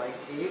level like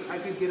 8, I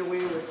could get away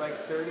with like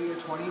 30 or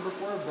 20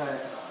 before,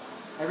 but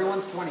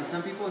everyone's 20.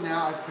 Some people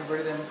now, I've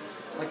converted them,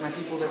 like my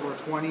people that were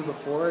 20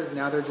 before,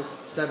 now they're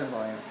just 7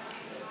 volume.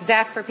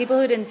 Zach, for people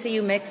who didn't see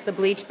you mix the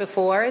bleach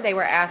before, they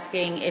were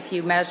asking if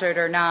you measured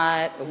or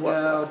not.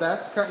 No,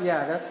 that's kind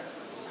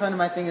of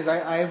my thing is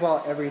I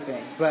eyeball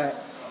everything,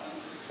 but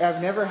I've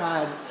never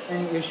had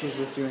any issues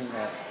with doing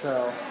that.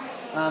 So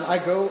I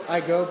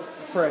go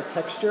for a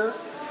texture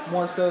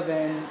more so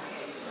than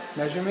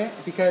measurement,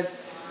 because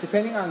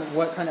depending on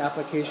what kind of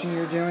application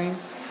you're doing,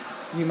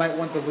 you might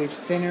want the bleach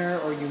thinner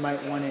or you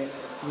might want it,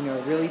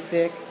 really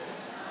thick.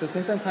 So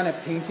since I'm kind of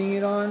painting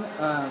it on,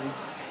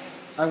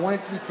 I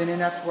want it to be thin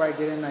enough to where I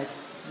get a nice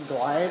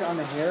glide on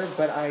the hair,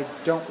 but I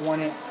don't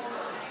want it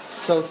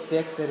so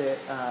thick that it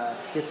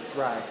gets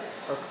dry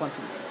or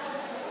clumpy.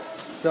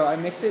 So I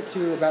mix it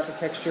to about the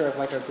texture of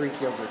like a Greek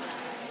yogurt.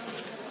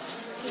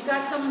 We've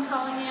got someone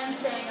calling in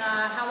saying,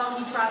 how long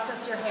do you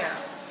process your hair?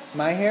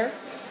 My hair?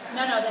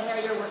 No, the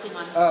hair you're working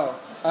on. Oh,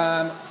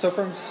 so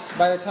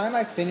by the time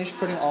I finish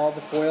putting all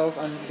the foils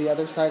on the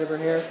other side of her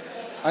hair,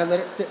 I let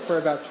it sit for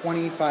about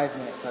 25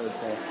 minutes, I would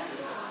say.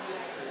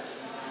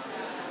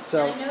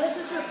 So, I know this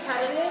is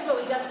repetitive,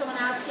 but we got someone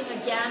asking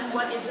again,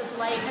 what is this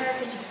lightener?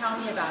 Can you tell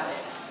me about it?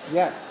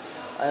 Yes,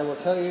 I will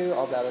tell you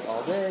all about it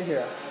all day.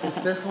 Here, it's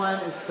this one.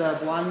 It's the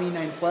Blonde Me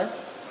 9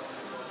 Plus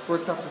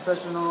Schwarzkopf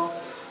Professional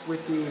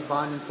with the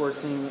bond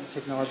enforcing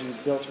technology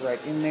built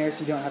right in there,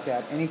 so you don't have to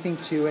add anything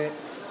to it.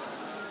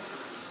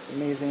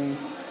 Amazing.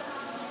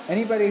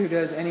 Anybody who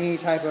does any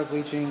type of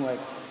bleaching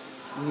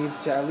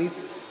needs to at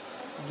least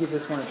give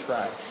this one a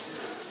try.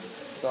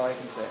 That's all I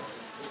can say.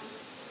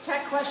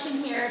 Tech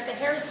question here, if the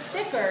hair is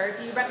thicker,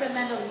 do you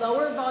recommend a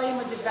lower volume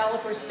of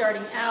developer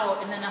starting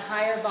out and then a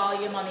higher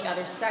volume on the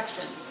other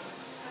sections?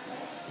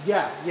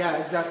 Yeah,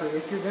 exactly.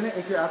 If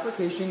your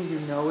application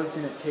is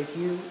gonna take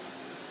you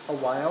a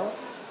while,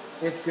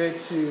 it's good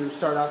to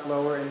start off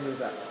lower and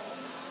move up.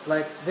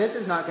 Like this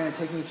is not going to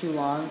take me too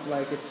long.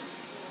 Like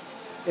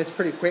it's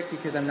pretty quick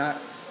because I'm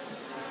not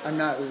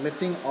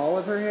lifting all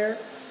of her hair,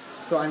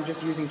 so I'm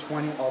just using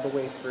 20 all the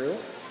way through.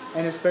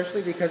 And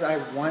especially because I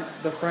want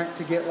the front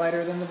to get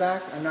lighter than the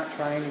back, I'm not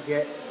trying to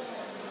get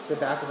the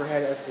back of her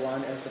head as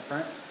blonde as the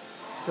front.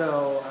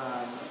 So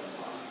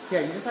yeah,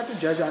 you just have to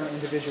judge on the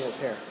individual's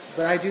hair.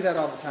 But I do that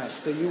all the time.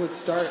 So you would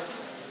start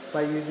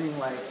by using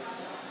like,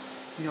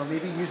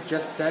 maybe use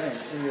just 7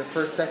 in your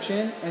first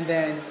section, and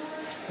then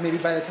maybe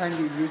by the time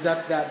you use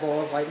up that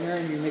bowl of lightener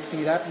and you're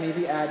mixing it up,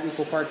 maybe add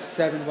equal parts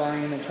 7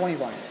 volume and 20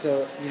 volume.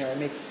 So, it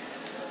makes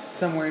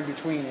somewhere in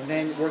between. And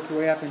then work your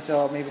way up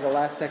until maybe the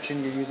last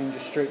section you're using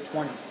just straight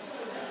 20.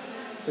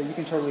 So you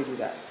can totally do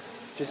that.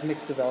 Just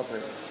mix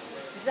developers.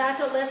 Zach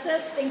Alyssa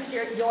thinks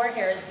your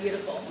hair is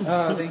beautiful.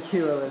 Oh, thank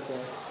you, Alyssa.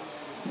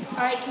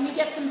 All right, can we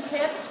get some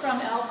tips from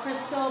El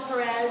Cristo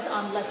Perez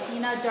on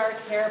Latina dark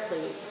hair,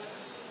 please?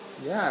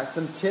 Yeah,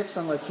 some tips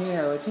on Latina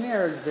hair. Latina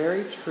hair is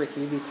very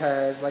tricky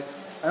because, like,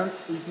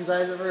 if you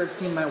guys ever have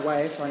seen my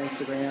wife on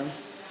Instagram,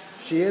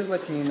 she is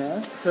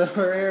Latina, so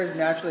her hair is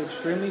naturally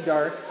extremely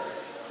dark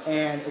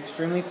and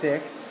extremely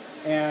thick,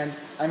 and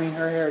I mean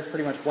her hair is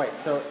pretty much white.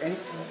 So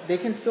they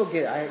can still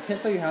get it. I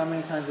can't tell you how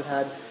many times I've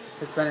had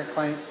Hispanic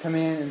clients come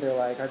in and they're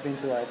like, I've been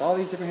to like all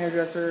these different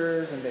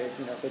hairdressers, and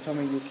they told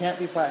me you can't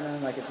be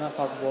platinum, like it's not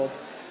possible.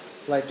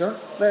 Like, don't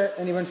let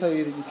anyone tell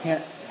you that you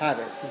can't have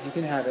it, because you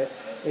can have it.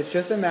 It's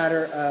just a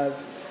matter of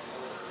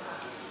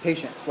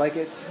patience. Like,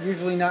 it's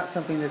usually not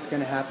something that's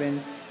going to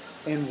happen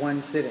in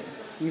one sitting.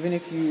 Even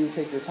if you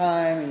take your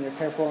time and you're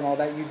careful and all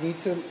that, you need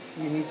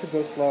to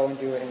go slow and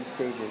do it in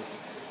stages.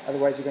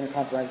 Otherwise, you're going to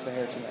compromise the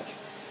hair too much.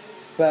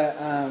 But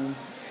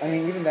I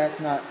mean, even that's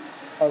not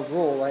a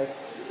rule. Like,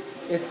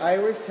 if I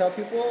always tell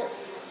people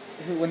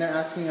when they're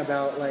asking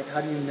about like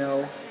how do you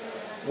know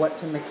what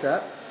to mix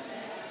up,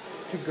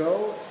 to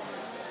go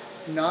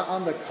not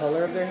on the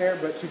color of their hair,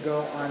 but to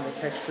go on the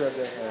texture of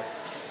their hair.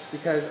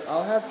 Because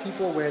I'll have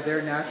people where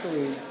they're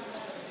naturally,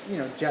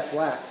 jet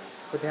black,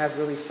 but they have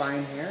really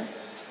fine hair,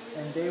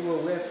 and they will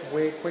lift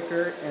way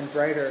quicker and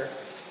brighter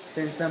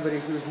than somebody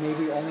who's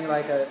maybe only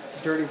like a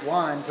dirty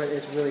blonde, but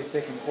it's really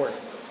thick and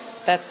coarse.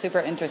 That's super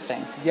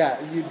interesting. Yeah,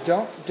 you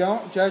don't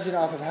judge it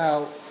off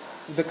of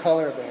the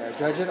color of their hair.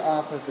 Judge it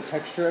off of the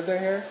texture of their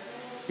hair,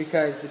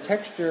 because the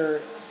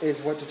texture is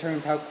what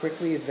determines how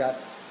quickly that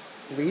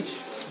bleach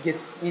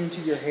gets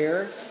into your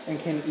hair and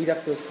can eat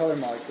up those color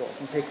molecules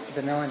and take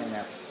the melanin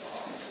out.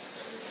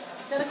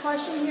 Got a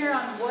question here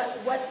on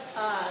what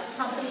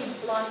company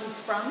Blondie's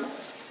from.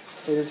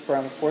 It is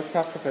from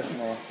Schwarzkopf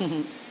Professional.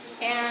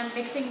 And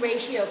mixing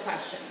ratio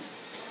question.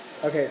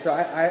 Okay, so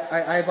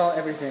I eyeball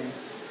everything.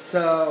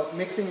 So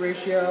mixing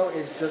ratio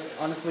is just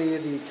honestly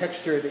the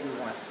texture that you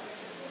want.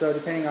 So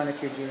depending on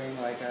if you're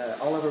doing like a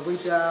all over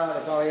bleach out,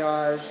 a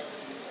balayage,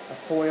 a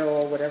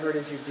foil, whatever it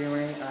is you're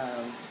doing,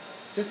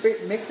 just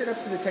mix it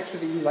up to the texture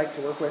that you like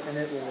to work with, and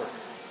it will work.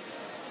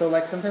 So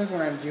like sometimes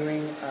when I'm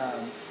doing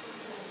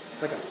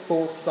like a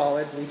full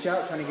solid bleach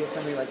out, trying to get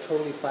somebody like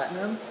totally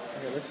platinum.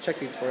 Okay, let's check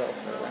these foils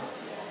by the way.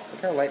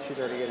 Look how light she's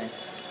already getting.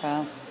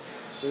 Wow.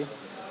 See?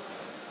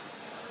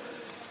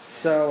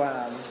 So,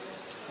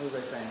 what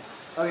was I saying?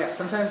 Oh yeah,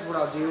 sometimes what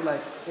I'll do,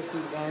 like if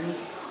the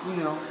ends,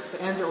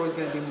 the ends are always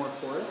going to be more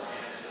porous.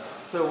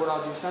 So what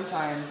I'll do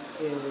sometimes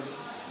is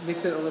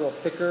mix it a little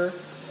thicker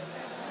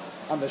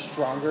on the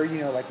stronger,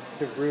 like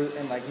the root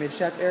and like mid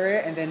shaft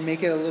area, and then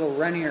make it a little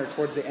runnier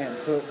towards the end,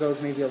 so it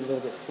goes maybe a little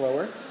bit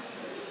slower.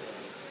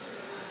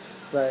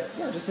 But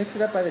yeah, just mix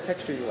it up by the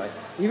texture you like.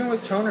 Even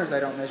with toners, I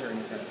don't measure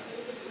anything.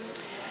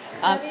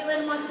 Debbie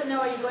Lynn wants to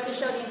know, are you going to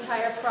show the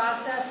entire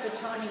process, the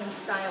toning and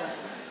styling?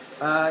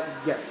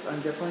 Yes,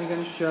 I'm definitely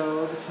going to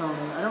show the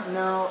toning. I don't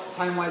know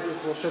time-wise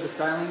if we'll show the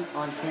styling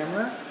on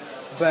camera,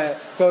 but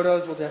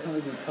photos will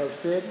definitely be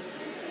posted.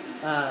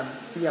 But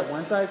yeah,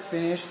 once I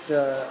finish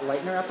the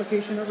lightener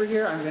application over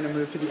here, I'm going to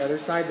move to the other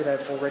side that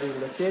I've already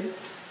lifted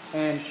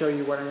and show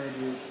you what I'm going to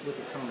do with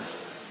the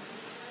toners.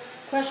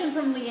 Question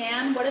from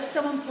Leanne, what if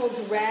someone pulls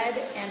red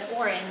and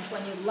orange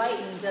when you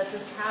lighten? Does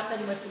this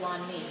happen with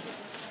Blondie?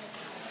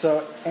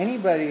 So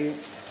anybody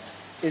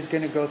is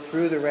going to go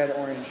through the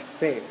red-orange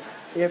phase.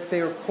 If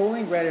they are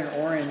pulling red and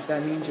orange,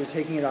 that means you're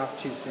taking it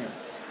off too soon.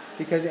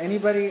 Because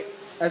anybody,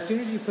 as soon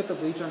as you put the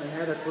bleach on their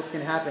hair, that's what's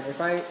going to happen.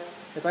 If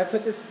I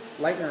put this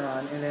lightener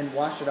on and then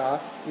wash it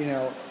off,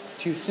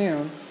 too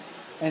soon,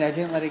 and I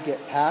didn't let it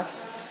get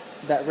past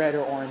that red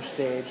or orange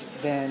stage,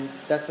 then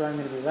that's what I'm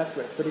going to be left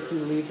with. But if you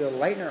leave the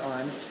lightener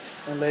on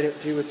and let it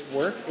do its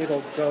work,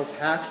 it'll go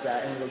past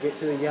that and it'll get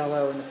to the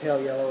yellow and the pale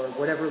yellow or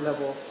whatever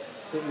level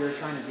that you're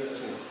trying to get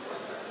to.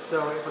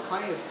 So if a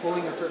client is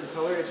pulling a certain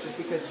color, it's just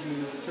because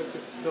you took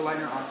the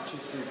lightener off too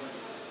soon.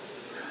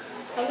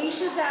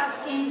 Alicia's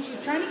asking,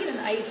 she's trying to get an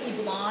icy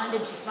blonde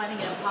and she's finding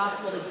it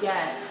impossible to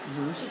get.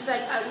 She's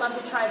like, I'd love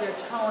to try their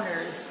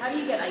toners. How do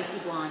you get icy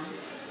blonde?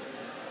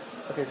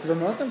 Okay, so the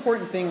most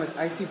important thing with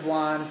icy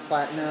blonde,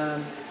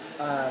 platinum,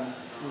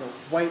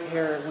 white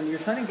hair, when you're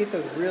trying to get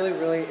those really,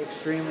 really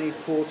extremely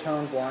cool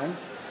toned blondes,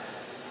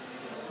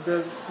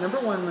 the number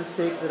one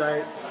mistake that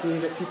I see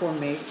that people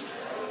make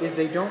is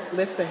they don't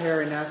lift the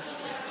hair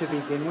enough to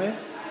begin with,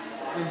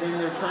 and then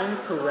they're trying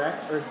to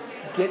correct or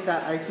get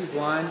that icy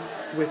blonde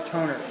with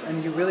toners,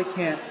 and you really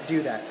can't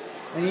do that.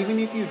 And even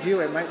if you do,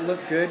 it might look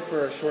good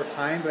for a short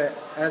time, but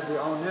as we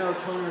all know,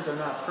 toners are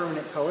not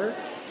permanent color,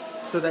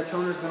 so that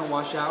toner is going to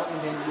wash out,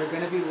 and then you're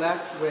going to be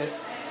left with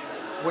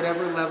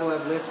whatever level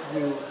of lift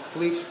you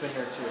bleach the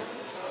hair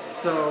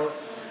to. So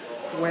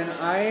when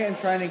I am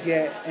trying to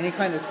get any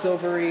kind of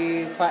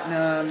silvery,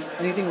 platinum,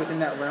 anything within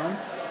that realm,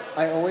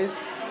 I always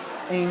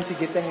aim to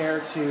get the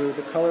hair to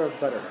the color of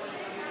butter.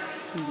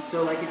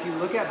 So like if you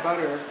look at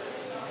butter,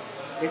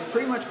 it's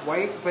pretty much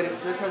white, but it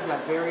just has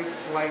that very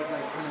slight,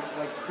 like kind of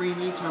like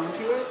creamy tone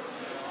to it.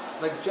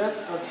 Like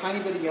just a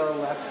tiny bit of yellow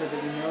left so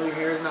that you know your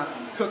hair is not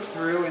cooked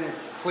through and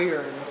it's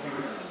clear or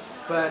anything.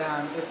 But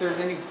if there's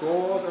any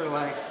gold or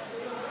like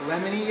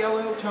lemony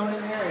yellow tone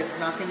in there, it's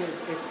not gonna,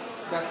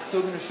 that's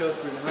still gonna show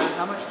through. No matter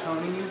how much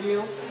toning you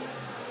do,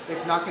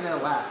 it's not gonna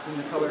last and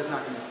the color is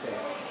not gonna stay.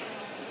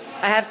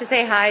 I have to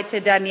say hi to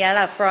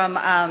Daniela from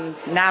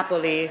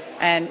Napoli,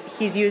 and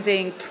he's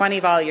using 20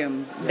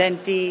 volume,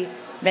 20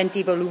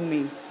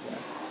 volumi.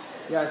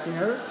 Yeah, so you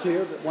notice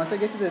too, that once I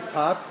get to this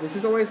top, this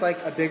is always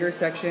like a bigger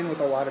section with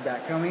a lot of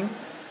backcombing,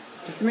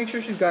 just to make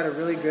sure she's got a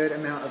really good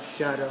amount of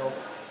shadow,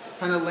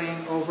 kind of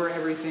laying over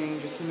everything,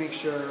 just to make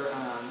sure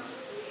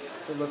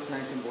it looks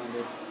nice and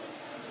blended.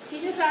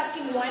 Tina's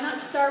asking why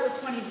not start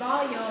with 20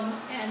 volume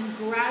and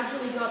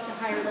gradually go up to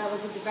higher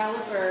levels of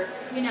developer,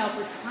 you know,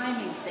 for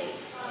timing's sake.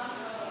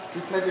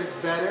 Because it's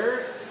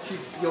better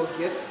you'll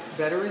get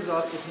better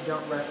results if you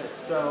don't rush it.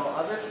 So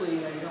obviously,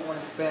 you know, you don't want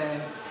to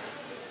spend,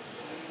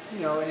 you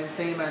know, an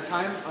insane amount of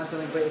time on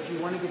something, but if you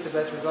want to get the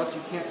best results,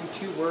 you can't be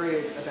too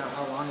worried about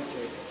how long it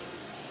takes.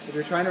 If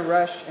you're trying to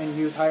rush and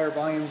use higher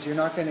volumes, you're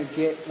not going to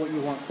get what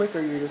you want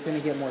quicker, you're just going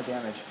to get more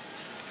damage.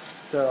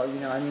 So, you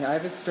know, I mean,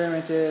 I've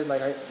experimented,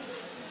 like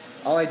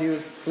all I do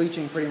is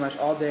bleaching pretty much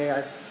all day.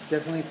 I've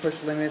definitely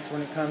pushed limits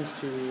when it comes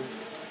to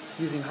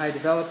using high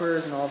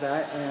developers and all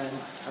that, and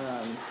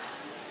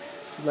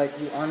like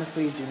you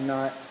honestly do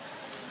not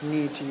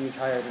need to use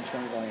higher than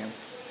 20 volume.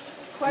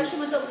 Question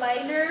with the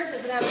lightener,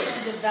 does it have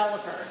a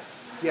developer?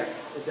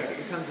 Yes, it does.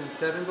 It comes in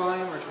 7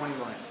 volume or 20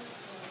 volume.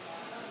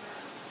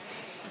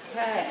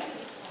 Okay.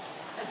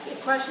 A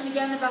question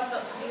again about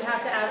you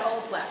have to add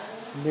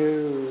Olaplex. No,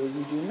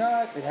 you do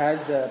not. It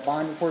has the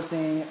bond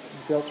enforcing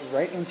built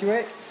right into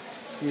it.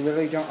 You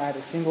literally don't add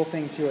a single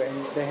thing to it,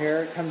 and the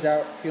hair comes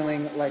out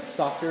feeling like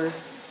softer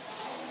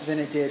than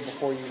it did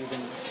before you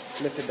even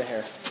lifted the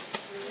hair.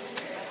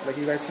 Like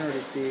you guys can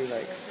already see,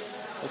 like,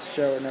 let's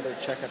show another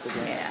checkup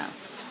again. Yeah.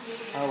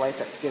 How light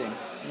that's getting.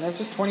 And that's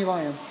just 20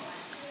 volume.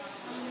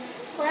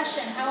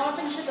 Question, how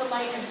often should the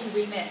lightener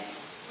be remixed?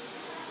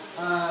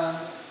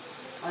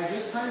 I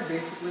just kind of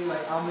basically,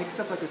 like, I'll mix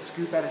up like a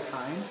scoop at a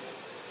time.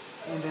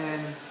 And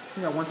then,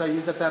 you know, once I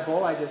use up that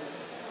bowl, I just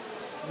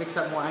mix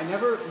up more. I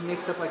never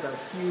mix up like a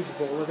huge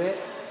bowl of it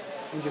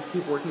and just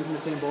keep working from the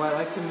same bowl. I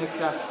like to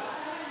mix up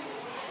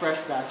fresh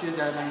batches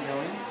as I'm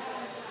going.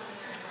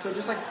 So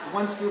just like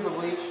 1 scoop of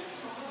bleach,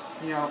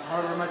 you know,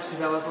 however much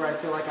developer I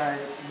feel like I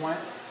want,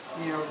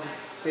 you know,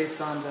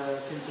 based on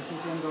the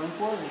consistency I'm going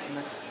for, and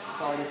that's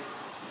all I do.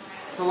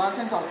 So a lot of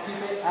times I'll keep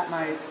it at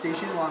my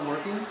station while I'm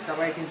working. That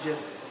way I can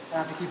just, I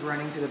don't have to keep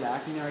running to the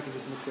back, you know, I can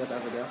just mix it up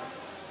as I go.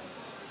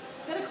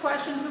 Got a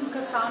question from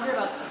Cassandra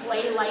about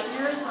clay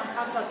lighteners. Want to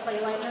talk about clay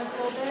lighteners a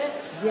little bit?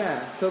 Yeah,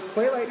 so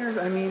clay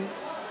lighteners, I mean,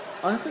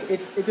 honestly,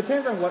 it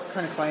depends on what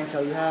kind of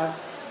clientele you have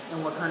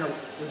and what kind of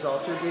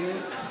results you're getting.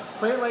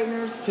 Clay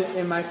lighteners,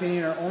 in my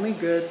opinion, are only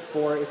good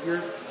for if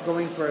you're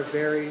going for a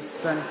very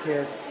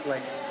sun-kissed,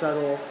 like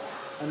subtle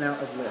amount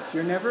of lift.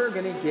 You're never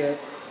going to get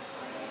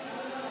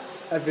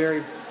a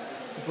very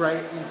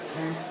bright,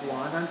 intense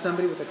blonde on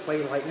somebody with a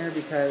clay lightener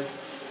because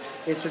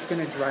it's just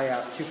going to dry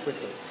out too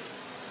quickly.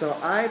 So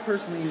I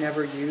personally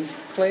never use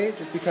clay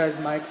just because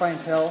my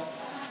clientele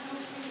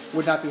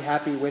would not be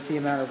happy with the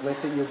amount of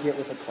lift that you'll get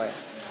with a clay.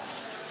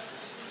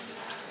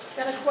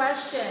 Got a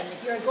question.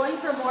 If you're going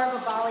for more of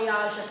a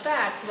balayage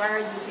effect, why are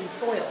you using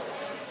foils?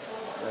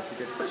 That's a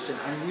good question.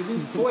 I'm using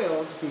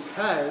foils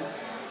because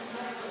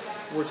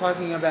we're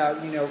talking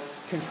about, you know,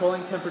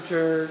 controlling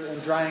temperatures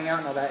and drying out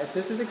and all that. If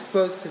this is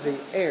exposed to the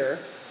air,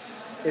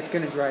 it's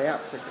going to dry out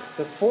quicker.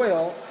 The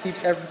foil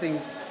keeps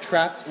everything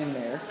trapped in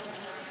there,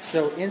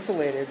 so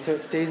insulated, so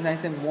it stays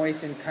nice and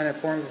moist and kind of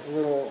forms this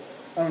little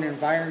own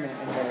environment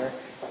in there,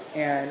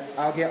 and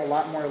I'll get a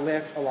lot more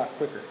lift a lot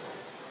quicker.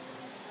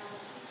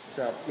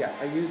 So yeah,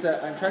 I use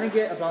that. I'm trying to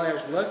get a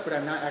balayage look, but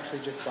I'm not actually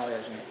just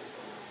balayaging it.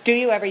 Do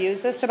you ever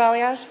use this to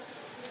balayage?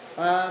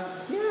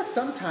 Yeah,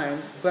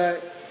 sometimes,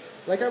 but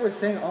like I was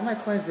saying, all my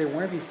clients, they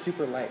want to be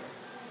super light.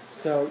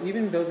 So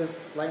even though this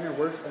lightener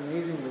works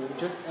amazingly,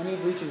 just any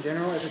bleach in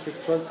general, if it's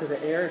exposed to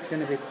the air, it's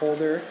going to be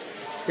colder.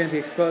 It's going to be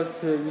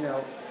exposed to, you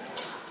know,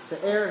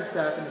 the air and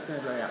stuff, and it's going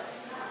to dry out.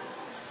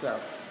 So,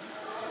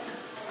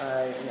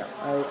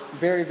 I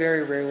very,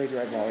 very rarely do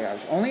I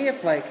balayage. Only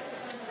if, like,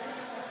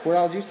 what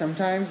I'll do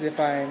sometimes if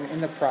I'm in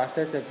the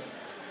process of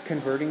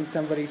converting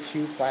somebody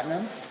to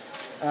platinum,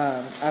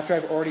 after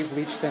I've already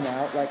bleached them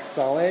out like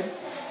solid,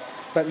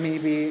 but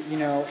maybe, you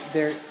know,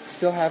 they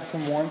still have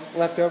some warmth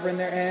left over in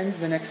their ends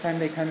the next time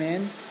they come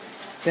in,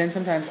 then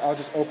sometimes I'll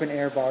just open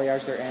air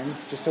balayage their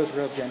ends just so it's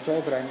real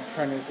gentle, but I'm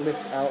trying to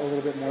lift out a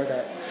little bit more of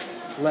that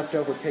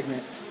leftover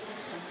pigment.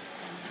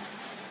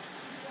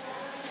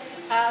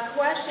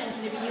 Question,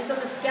 can it be used on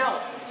the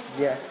scalp?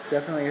 Yes,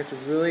 definitely. It's a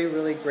really,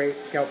 really great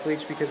scalp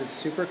bleach because it's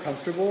super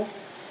comfortable.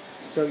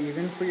 So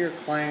even for your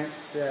clients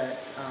that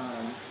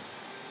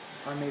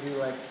are maybe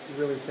like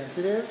really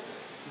sensitive,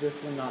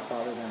 this will not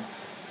bother them.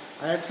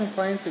 I have some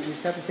clients that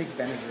used to have to take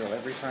Benadryl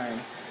every time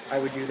I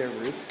would do their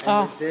roots,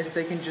 and with this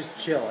they can just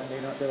chill, and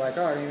they're like,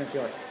 oh, I don't even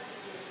feel it.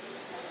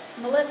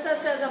 Melissa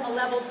says I'm a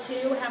level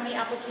 2. How many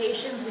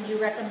applications would you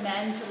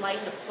recommend to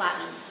lighten a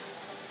platinum?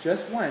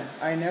 Just one.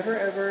 I never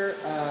ever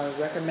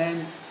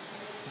recommend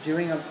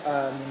doing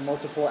a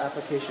multiple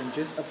application.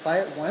 Just apply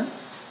it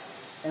once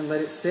and let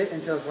it sit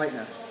until it's light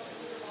enough.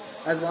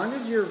 As long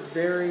as you're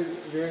very,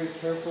 very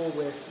careful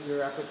with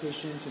your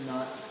application to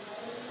not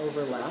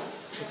overlap,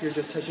 if you're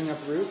just touching up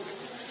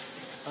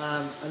roots,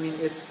 I mean,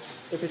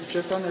 if it's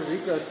just on the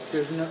regrowth,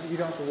 you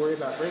don't have to worry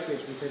about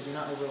breakage because you're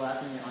not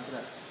overlapping it onto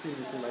that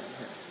previously lightened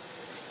hair.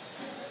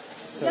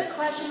 We got a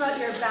question about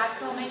your back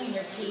combing and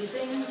your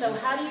teasing. So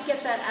how do you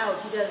get that out?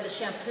 Do you do the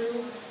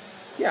shampoo?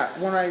 Yeah,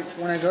 when I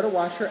go to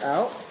wash her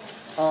out,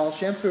 I'll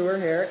shampoo her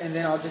hair, and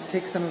then I'll just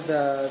take some of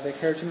the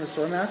Keratin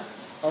Restore Mask,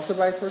 also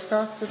by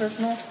Schwarzkopf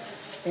Professional,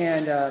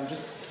 and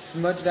just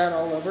smudge that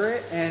all over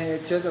it, and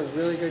it does a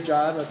really good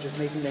job of just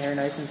making the hair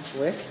nice and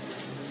slick,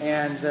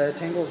 and the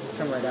tangles just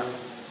come right out.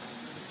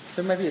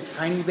 There might be a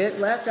tiny bit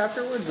left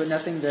afterwards, but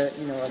nothing that,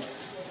 you know,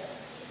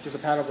 just a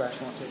paddle brush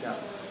won't take out.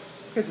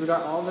 Okay, so we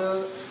got all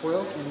the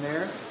foils in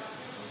there.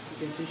 You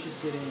can see she's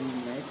getting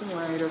nice and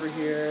light over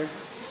here,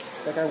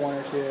 just like I want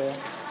her to.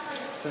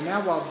 So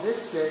now while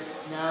this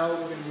sits, now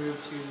we're going to move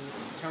to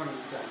toning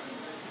stuff.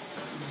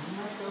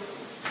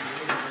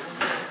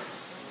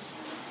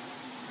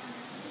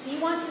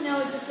 He wants to know,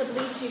 is this the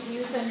bleach you've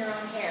used on your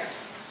own hair?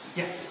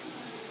 Yes.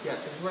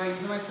 Yes, this is what I use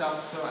it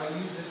myself. So I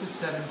use this with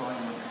 7 volume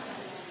on myself.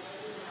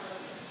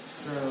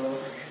 So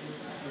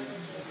let's see.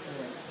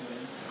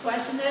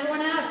 Question that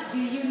everyone asks,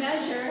 do you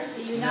measure?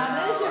 Do you not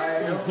measure?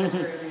 I don't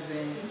measure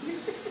everything.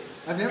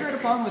 I've never had a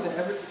problem with it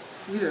ever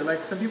either.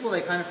 Like some people, they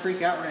kind of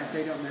freak out when I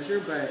say don't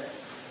measure, but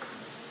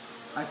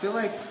I feel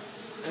like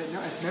no,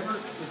 it's never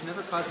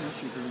caused an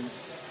issue for me.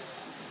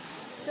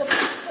 So can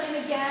you explain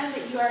again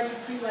that you already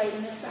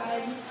pre-lightened this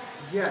side?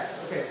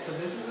 Yes. Okay. So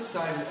this is the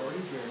side we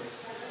already did.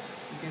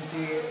 You can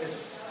see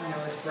it's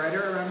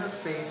brighter around her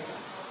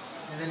face,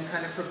 and then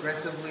kind of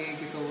progressively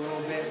gets a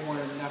little bit more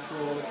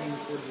natural looking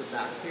towards the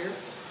back here.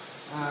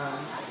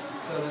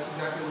 So that's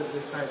exactly what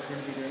this side's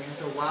going to be doing. And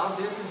so while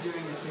this is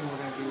doing its thing,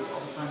 we're going to do all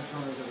the fun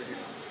toners over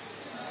here.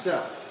 So,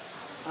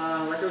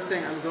 like I was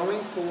saying, I'm going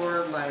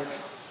for like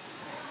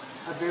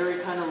a very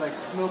kind of like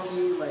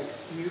smoky, like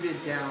muted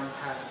down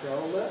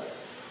pastel look.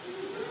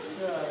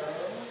 So,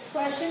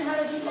 Question, how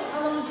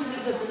long did you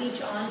leave the bleach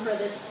on for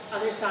this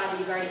other side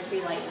that you've already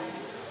pre-lightened?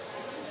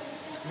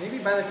 maybe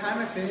by the time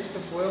I finish the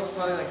foils,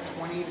 probably like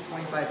 20 to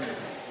 25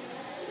 minutes.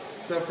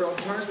 So for all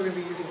the toners, we're going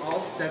to be using all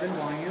 7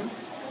 volume,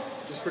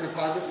 just for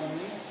deposit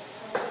only.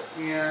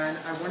 And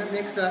I want to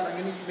mix up,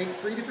 I'm going to make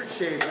 3 different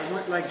shades. I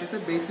want like just a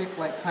basic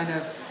like kind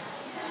of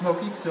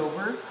smoky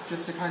silver,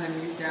 just to kind of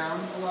mute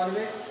down a lot of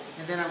it.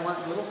 And then I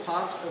want little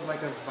pops of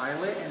like a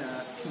violet and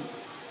a pink.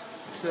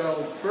 So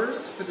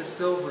first for the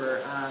silver,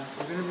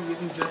 we're going to be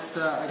using just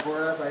the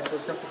Agora by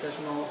Schwarzkopf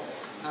Professional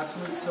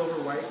Absolute Silver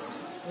Whites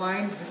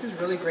line. This is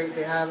really great.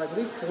 They have, I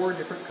believe, 4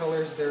 different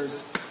colors.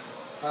 There's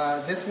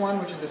this one,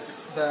 which is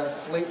the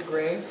slate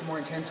gray, it's a more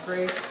intense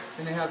gray.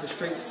 Then they have the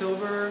straight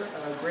silver,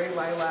 gray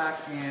lilac,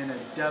 and a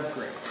dove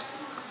gray.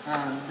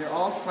 They're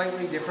all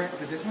slightly different,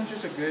 but this one's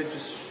just a good,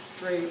 just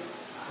straight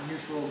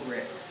neutral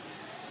gray.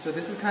 So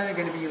this is kind of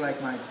going to be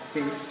like my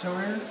base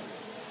toner.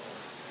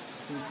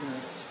 So I'm just going to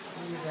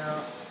squeeze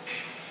out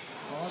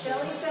all of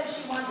Shelly this. says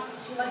she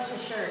likes your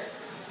shirt.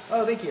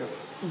 Oh, thank you.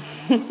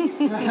 So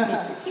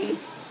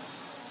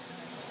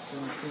I'm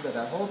going to squeeze out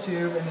that whole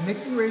tube. And the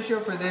mixing ratio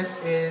for this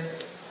is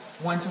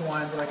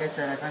 1:1. But like I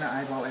said, I kind of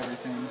eyeball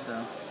everything,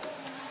 so.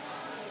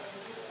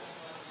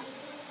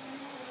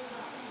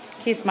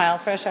 Can you smile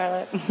for us,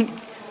 Charlotte?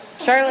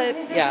 Charlotte,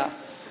 yeah,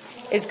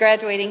 is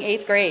graduating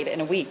 8th grade in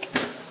a week.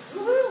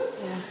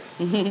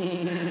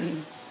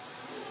 And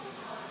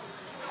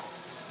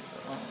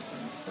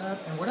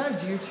what I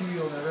do too,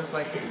 you'll notice,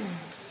 like,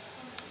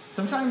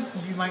 sometimes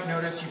you might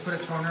notice you put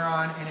a toner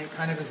on and it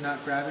kind of is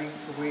not grabbing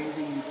the way that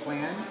you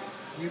planned.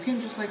 You can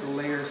just like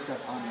layer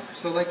stuff on there.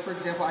 So like, for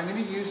example, I'm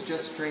going to use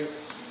just straight,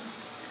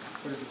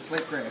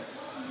 slate gray.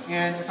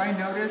 And if I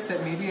notice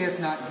that maybe it's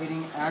not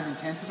getting as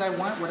intense as I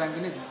want, what I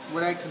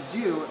can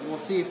do, we'll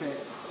see if it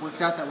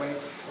works out that way,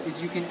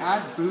 is you can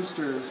add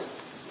boosters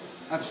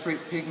of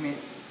straight pigment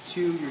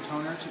to your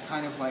toner to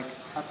kind of like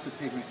up the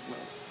pigment flow.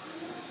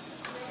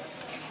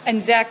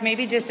 And Zach,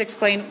 maybe just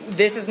explain,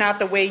 this is not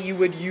the way you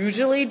would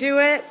usually do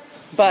it.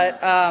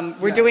 But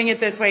we're Yeah. doing it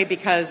this way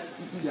because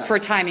Yeah. for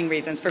timing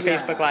reasons for Yeah,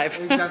 Facebook Live.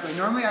 Exactly.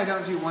 Normally I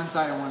don't do one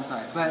side and one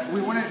side, but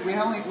we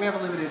have a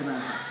limited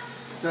amount of time.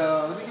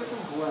 So let me get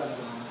some gloves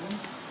on.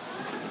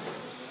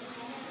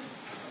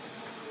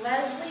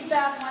 Leslie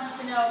Beth wants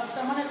to know if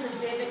someone has a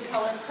vivid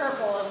color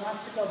purple and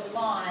wants to go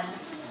blonde,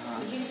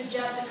 would you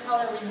suggest a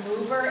color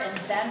remover and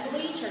then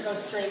bleach, or go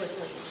straight with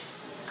bleach?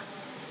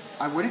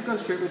 I wouldn't go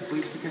straight with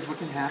bleach because what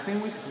can happen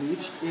with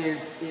bleach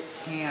is it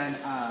can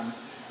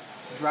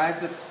drive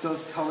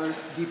those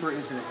colors deeper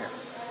into the hair.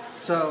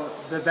 So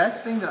the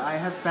best thing that I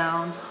have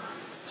found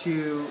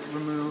to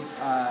remove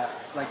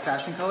like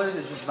fashion colors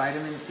is just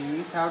vitamin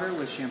C powder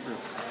with shampoo.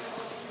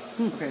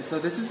 Okay, so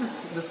this is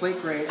the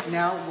slate gray.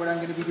 Now what I'm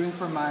going to be doing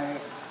for my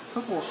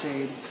purple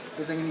shade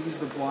is I'm going to use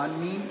the Blonde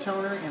Me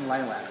toner in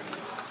lilac.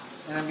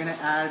 And I'm going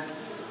to add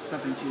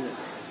something to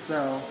this.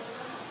 So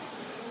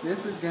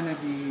this is going to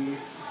be a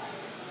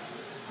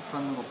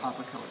fun little pop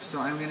of color.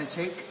 So I'm going to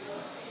take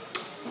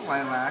the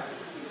lilac,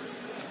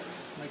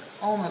 like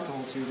almost the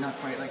whole tube, not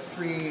quite, like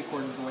 3/4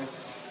 of the way.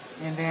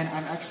 And then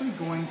I'm actually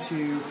going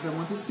to, because I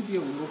want this to be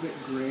a little bit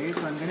gray,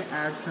 so I'm going to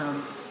add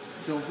some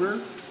silver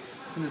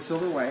from the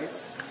silver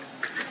whites.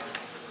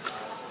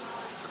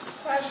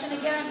 Question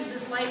again, does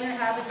this lightener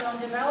have its own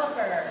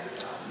developer?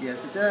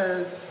 Yes, it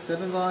does.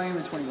 7 volume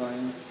and 20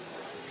 volume.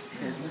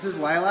 Okay, so this is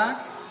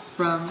lilac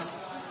from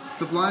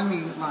the Blonde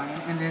Me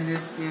line, and then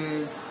this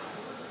is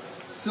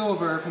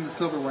silver from the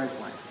Silver Whites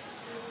line.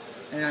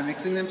 And I'm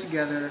mixing them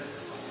together.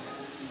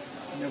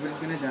 Nobody's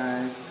gonna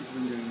die because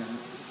I'm doing that.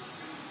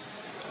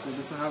 So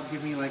this will help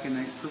give me like a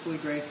nice purpley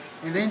gray.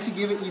 And then to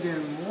give it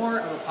even more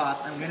of a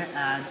pop, I'm gonna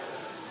add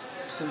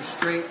some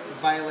straight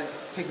violet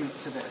pigment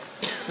to this.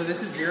 So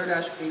this is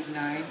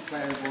 0-89 by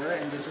Aurora,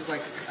 and this is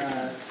like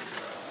a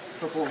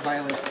purple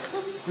violet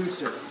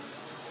booster.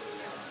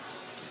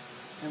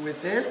 And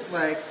with this,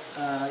 like,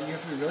 you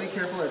have to be really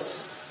careful.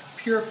 It's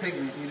pure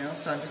pigment, you know.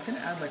 So I'm just gonna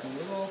add like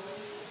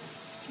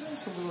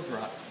just a little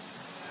drop,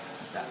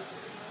 like that.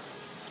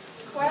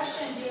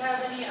 Question, do you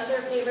have any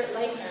other favorite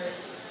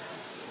lighteners?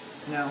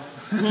 No.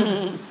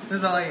 This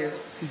is all I use.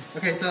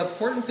 Okay, so the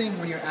important thing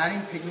when you're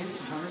adding pigments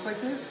to toners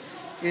like this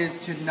is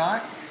to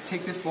not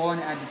take this bowl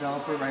and add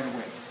developer right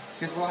away.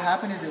 Because what will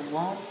happen is it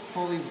won't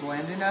fully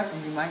blend enough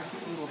and you might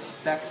get little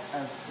specks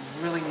of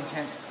really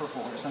intense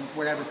purple or some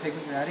whatever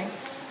pigment you're adding.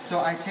 So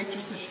I take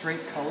just the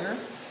straight color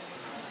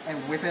and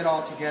whip it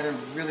all together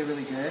really,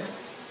 really good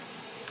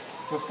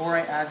before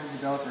I add the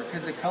developer.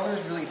 Because the color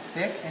is really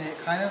thick and it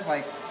kind of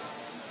like,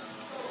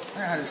 I don't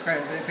know how to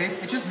describe it, but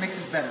it just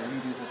mixes better when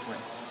you do it this way.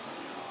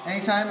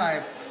 Anytime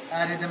I've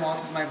added them all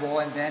to my bowl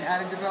and then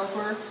added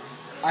developer,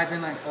 I've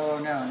been like, oh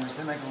no, and there's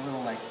been like a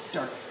little like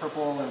dark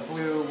purple or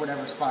blue,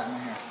 whatever spot in my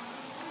hair.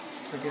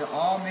 So get it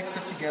all mixed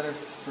up together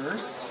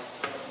first.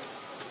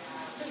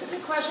 This is a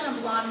good question on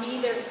Blonde Me.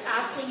 They're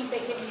asking if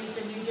they can use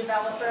the new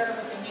developer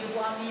with the new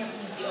Blonde Me or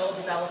can use the old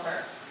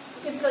developer.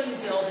 You can still use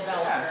the old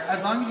developer. Yeah,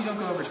 as long as you don't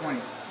go over 20.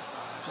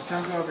 Just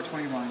don't go over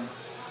 20 volume.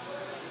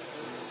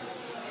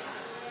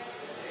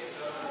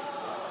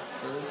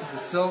 So this is the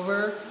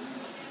silver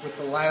with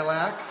the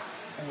lilac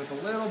and with a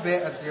little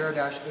bit of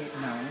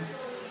 0-89.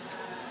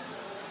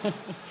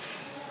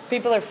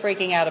 People are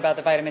freaking out about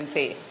the vitamin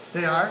C.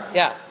 They are?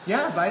 Yeah.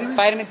 Yeah,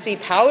 Vitamin C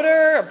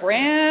powder, a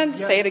brand,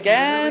 yeah, say it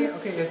again.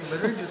 Okay, it's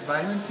literally just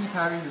vitamin C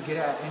powder you get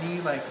at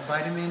any like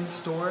vitamin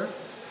store.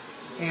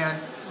 And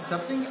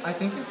something, I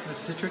think it's the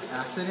citric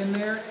acid in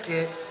there,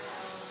 it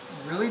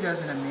really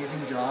does an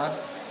amazing job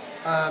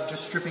of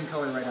just stripping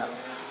color right out.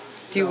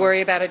 Do you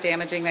worry about it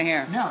damaging the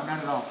hair? No, not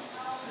at all.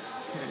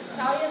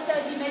 Talia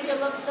says you make it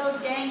look so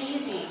dang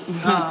easy.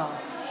 Oh,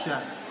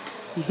 shucks.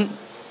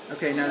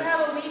 Okay, Do you now,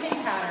 have a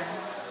weaving pattern?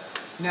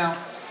 now,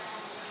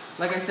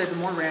 like I said, the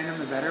more random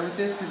the better with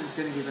this because it's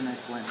going to give a nice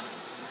blend.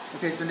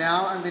 Okay, so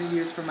now I'm going to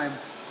use for my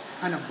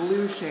kind of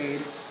blue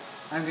shade,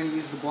 I'm going to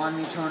use the Blonde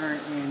Me toner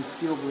in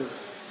Steel Blue.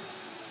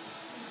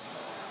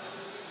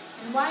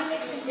 And why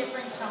mixing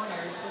different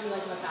toners? What do you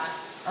like about that?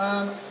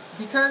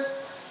 Because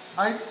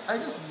I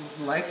just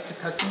like to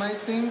customize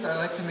things. I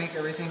like to make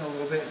everything a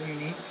little bit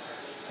unique.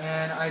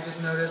 And I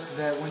just noticed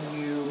that when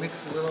you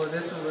mix a little of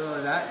this and a little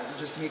of that, it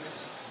just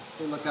makes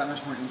it look that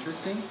much more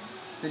interesting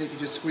than if you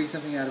just squeeze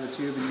something out of a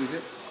tube and use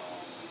it.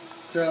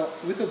 So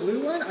with the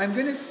blue one, I'm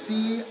going to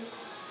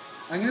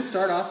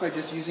start off by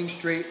just using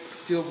straight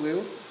Steel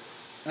Blue.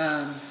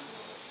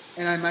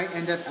 And I might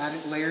end up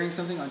layering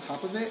something on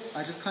top of it.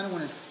 I just kind of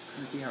want to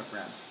see how it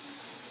grabs.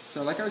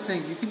 So like I was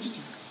saying, you can just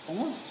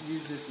almost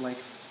use this like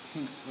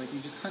pink, like you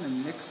just kind of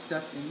mix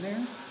stuff in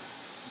there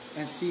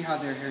and see how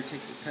their hair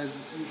takes it. Because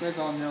you guys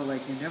all know,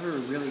 like, you never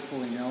really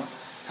fully know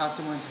how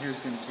someone's hair is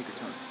going to take a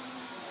tone.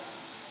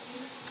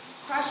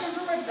 Question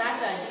from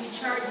Rebecca. Do you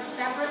charge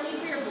separately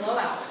for your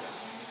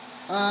blowouts?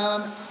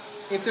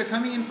 If they're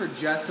coming in for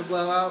just a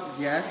blowout,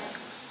 yes.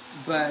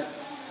 But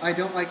I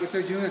don't, like, if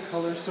they're doing a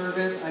color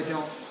service, I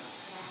don't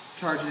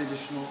charge an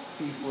additional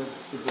fee for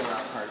the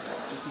blowout part of it.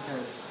 Just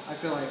because I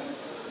feel like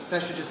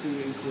that should just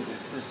be included,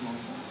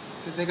 personally.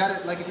 Because they got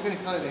to, like, if you're going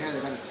to color their hair,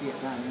 they got to see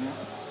it done, you know?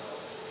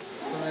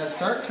 So I'm going to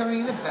start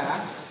toning the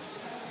back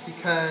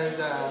because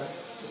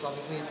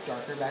it's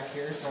darker back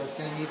here, so it's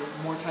going to need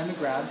more time to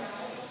grab.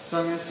 So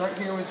I'm going to start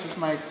here with just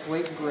my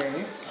slate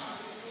gray.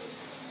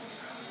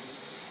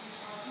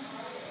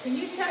 Can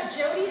you tell,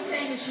 Jody's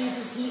saying that she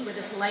uses heat with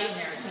this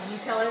lightener. Can you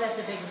tell her that's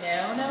a big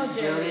no,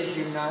 Jody? Jody,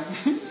 do not.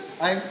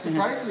 I'm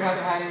surprised you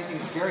haven't had anything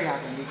scary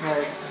happen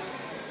because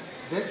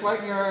this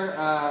lightener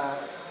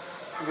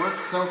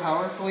works so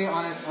powerfully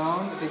on its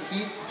own that the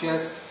heat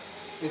just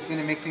is going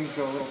to make things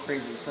go a little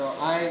crazy. So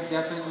I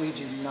definitely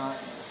do not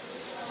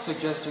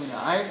suggest doing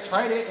that. I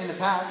tried it in the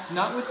past,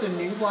 not with the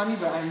new Blondie,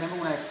 but I remember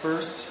when I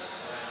first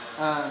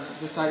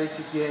decided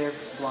to give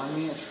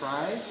Blondie a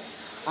try.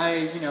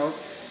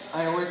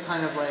 I always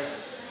kind of like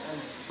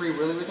free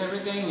willy with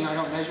everything. You know, I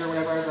don't measure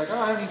whatever. I was like, oh,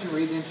 I don't need to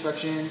read the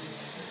instructions.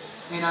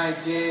 And I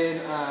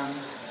did.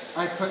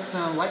 I put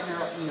some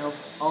lightener,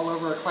 all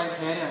over a client's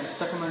head, and I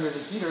stuck them under the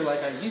heater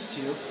like I used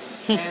to.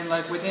 And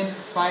like within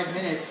 5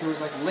 minutes, there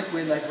was like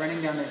liquid like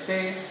running down their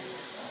face,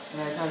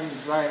 and I was having to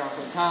dry it off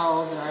with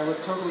towels, and I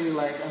looked totally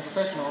like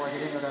unprofessional, like I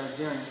didn't know what I was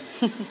doing.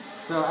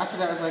 So after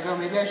that, I was like, oh,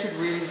 maybe I should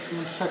read the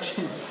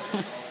instructions.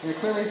 And it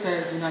clearly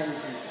says do not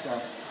use heat. So,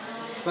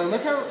 but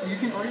look how you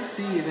can already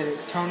see that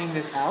it's toning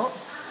this out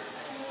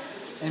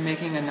and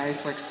making a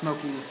nice like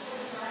smoky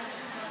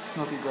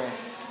gray.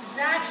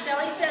 Zach,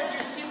 Shelly says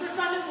you're super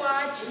fun to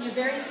watch and you're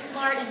very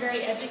smart and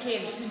very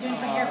educated. She's been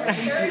doing my hair for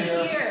 30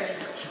 years.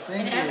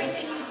 Thank you.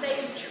 Everything you say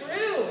is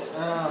true.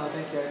 Oh,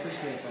 thank you. I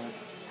appreciate that.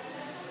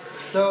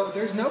 So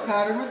there's no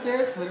pattern with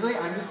this. Literally,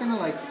 I'm just going to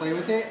like play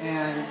with it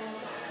and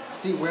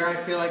see where I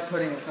feel like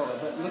putting a color.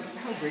 But look at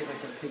how great like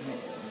the pigment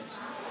is in this.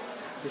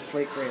 The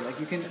slate gray. Like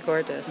you can, It's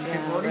gorgeous. You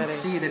can already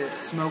see that it's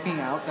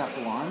smoking out that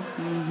blonde.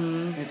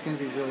 And it's going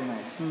to be really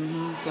nice.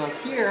 So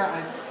here,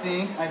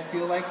 I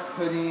feel like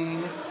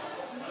putting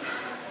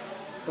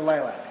the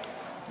lilac.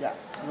 Yeah,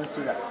 so let's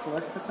do that. So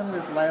let's put some of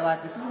this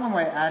lilac. This is the one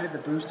where I added the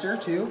booster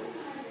too.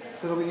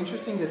 So it'll be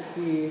interesting to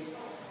see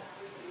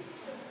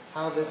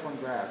how this one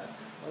grabs.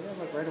 Oh yeah,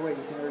 look, right away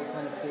you can already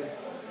kind of see.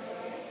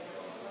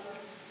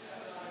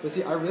 But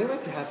see, I really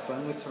like to have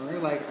fun with toner.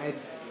 Like I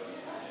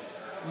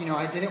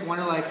didn't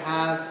want to like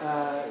have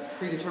a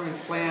predetermined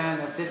plan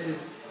of this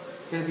is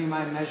going to be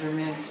my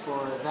measurements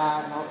for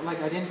that. And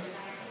like I didn't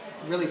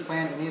really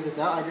plan any of this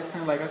out. I just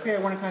kind of like, okay, I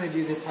want to kind of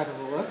do this type of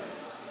a look.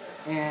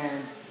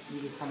 And you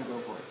just kind of go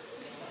for it.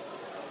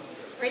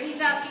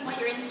 Brittany's asking what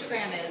your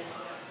Instagram is.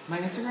 My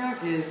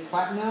Instagram is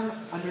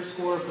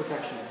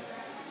platinum_perfection.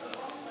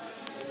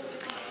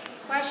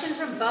 Question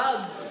from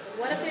Bugs.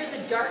 What if there's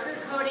a darker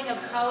coating of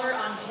color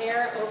on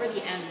hair over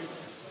the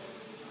ends?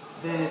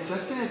 Then it's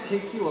just going to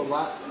take you a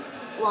lot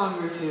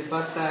longer to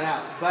bust that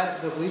out.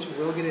 But the bleach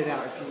will get it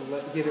out if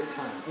you give it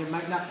time. It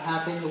might not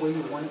happen the way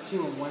you want it to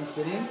in one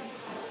sitting.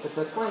 But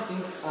that's why I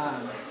think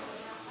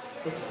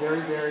it's very,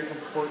 very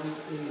important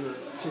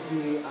to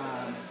be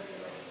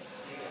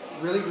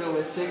really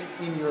realistic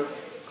in your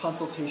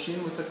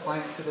consultation with the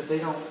client so that they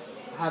don't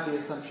have the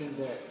assumption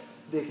that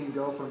they can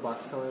go from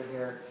box colored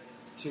hair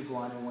to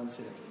blonde in one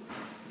sitting.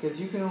 Because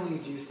you can only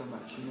do so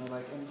much,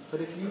 but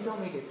if you don't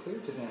make it clear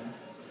to them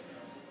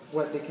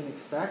what they can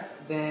expect,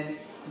 then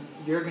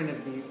you're going to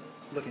be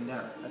looking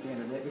down at the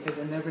end of the day, because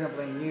then they're going to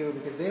blame you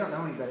because they don't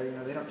know any better,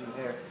 they don't do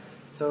hair.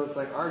 So it's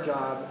like our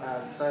job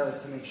as a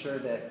stylist to make sure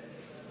that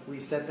we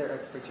set their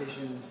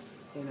expectations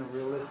in a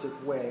realistic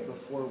way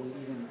before we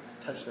even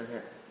touch their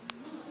hair.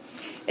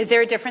 Is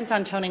there a difference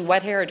on toning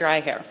wet hair or dry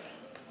hair?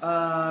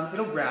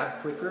 It'll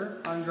grab quicker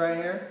on dry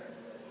hair.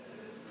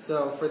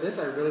 So for this,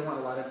 I really want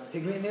a lot of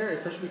pigment in there,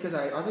 especially because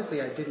I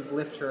didn't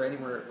lift her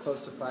anywhere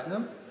close to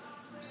platinum.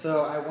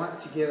 So I want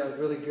to get a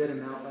really good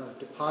amount of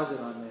deposit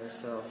on there.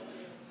 So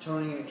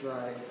toning it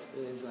dry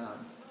is going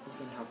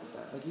to help with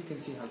that. Like you can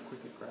see how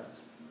quick it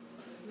grabs.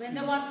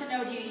 Linda wants to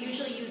know, do you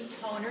usually use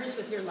toners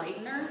with your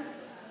lightener?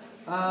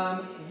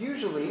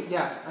 Usually,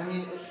 yeah. I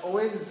mean, it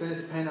always is going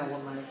to depend on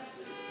what my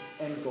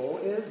end goal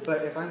is,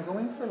 but if I'm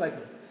going for like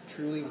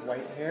truly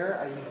white hair,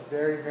 I use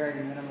very,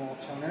 very minimal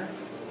toner.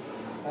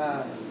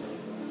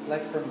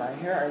 Like for my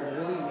hair, I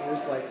really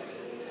use like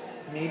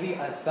maybe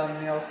a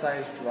thumbnail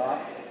size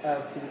drop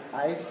of the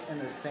ice and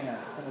the sand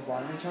from the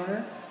Blondie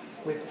toner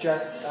with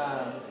just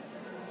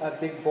a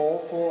big bowl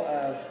full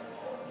of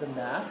the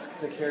mask,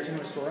 the Keratin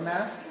Restore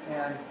mask,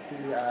 and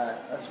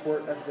a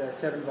squirt of the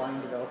 7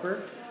 volume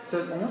developer. So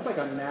it's almost like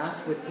a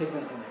mask with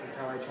pigment in it is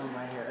how I tone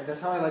my hair. And that's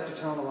how I like to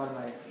tone a lot of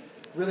my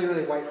really,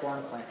 really white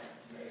blonde clients.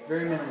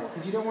 Very minimal,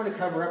 because you don't want to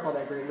cover up all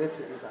that great lift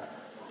that you got.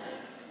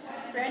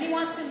 Brandy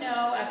wants to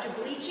know, after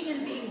bleaching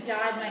and being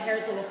dyed, my hair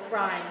is a little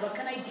fried. What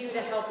can I do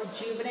to help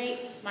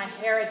rejuvenate my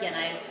hair again?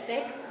 I have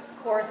thick,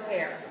 coarse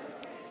hair.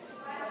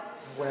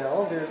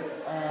 Well, there's,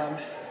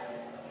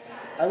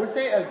 I would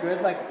say a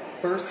good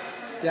first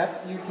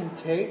step you can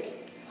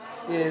take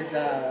is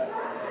the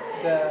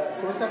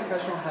Schwarzkopf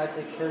Professional has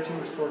a Keratin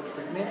Restore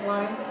treatment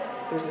line.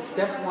 There's a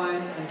step 1,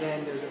 and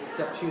then there's a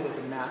step 2 that's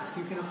a mask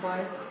you can apply.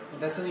 And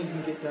that's something you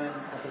can get done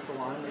at the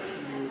salon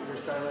if your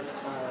stylist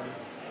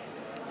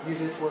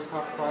uses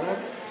Schwarzkopf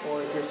products,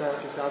 or if you're a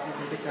stylist yourself, you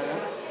can pick that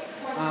up.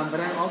 But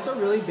I'm also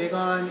really big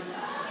on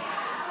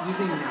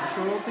using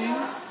natural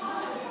things.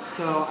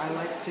 So I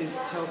like to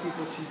tell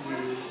people to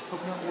use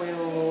coconut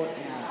oil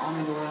and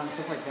almond oil and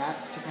stuff like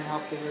that to kind of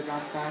help the hair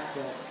bounce back.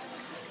 But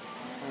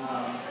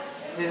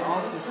it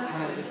all just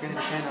kind of, it's going to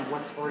depend on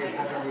what's already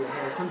happened to your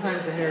hair.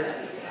 Sometimes the hair's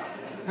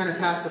kind of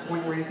past the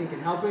point where anything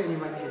can help it, and you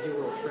might need to do a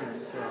little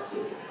trim. So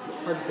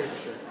it's hard to say for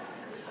sure.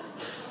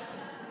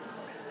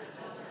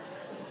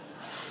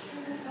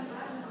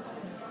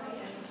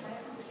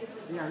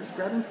 So yeah, I'm just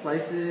grabbing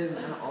slices and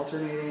kind of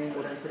alternating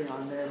what I'm putting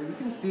on there. And you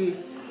can see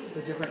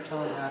the different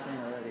tones happening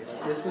already.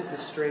 Like this was the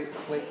straight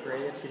slate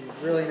gray. It's going to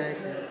be really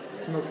nice and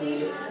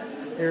smoky.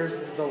 There's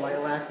the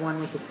lilac one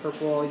with the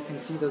purple. You can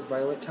see those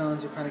violet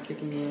tones are kind of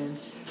kicking in.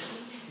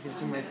 You can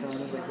see my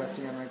thumb is like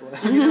resting on my glove.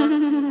 You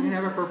can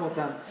have a purple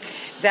thumb.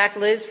 Zach,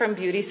 Liz from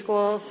beauty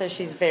school says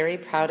she's very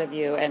proud of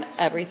you and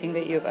everything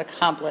that you've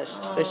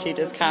accomplished. So she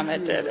just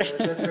commented.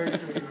 That's very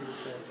sweet of you to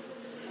say.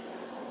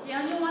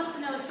 Daniel wants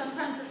to know,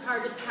 sometimes it's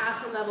hard to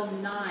pass a level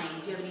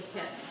 9. Do you have any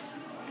tips?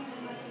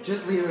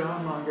 Just leave it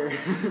on longer.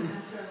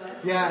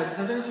 Yeah,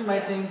 sometimes you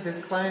might think this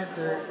client's,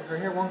 her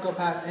hair won't go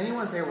past.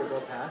 Anyone's hair will go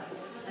past.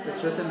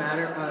 It's just a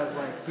matter of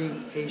like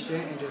being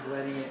patient and just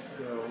letting it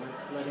go,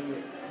 letting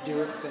it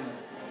do its thing.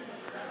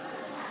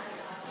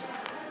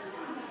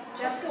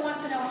 Jessica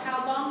wants to know,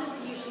 how long does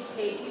it usually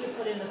take you to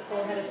put in the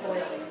full head of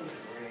foils?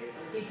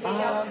 Do you take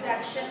out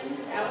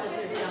sections out as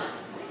they're done?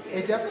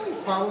 It definitely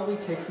probably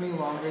takes me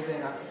longer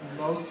than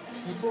most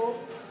people,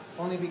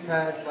 only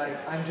because like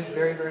I'm just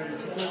very, very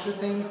meticulous with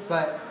things,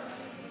 but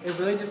it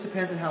really just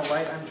depends on how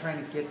light I'm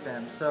trying to get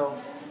them. So,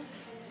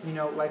 you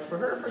know, like for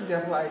her, for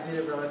example, I did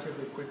it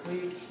relatively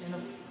quickly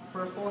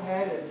for a full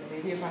head, and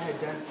maybe if I had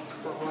done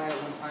a whole head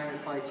at one time,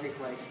 it'd probably take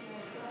like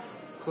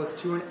close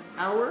to an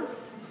hour.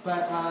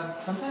 But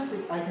sometimes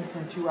I can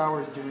spend 2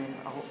 hours doing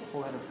a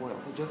whole head of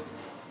foils. It just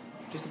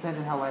depends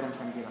on how light I'm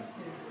trying to get them.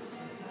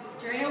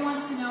 Daria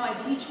wants to know, I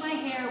bleach my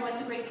hair,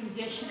 what's a great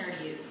conditioner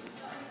to use?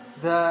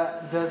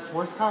 The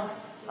Schwarzkopf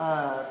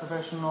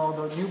Professional,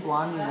 the new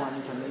blondie one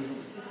is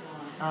amazing.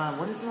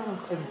 What is it?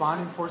 It's bond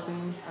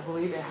enforcing, I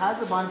believe. It has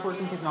the bond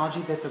enforcing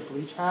technology that the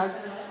bleach has,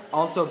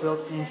 also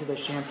built into the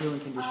shampoo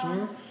and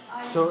conditioner.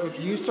 So if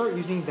you start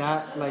using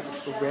that like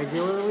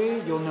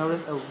regularly, you'll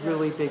notice a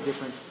really big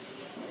difference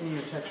in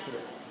your texture.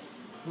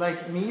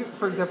 Like me,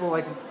 for example,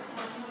 like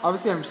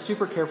obviously I'm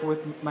super careful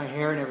with my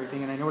hair and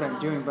everything, and I know what I'm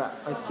doing, but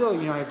I still,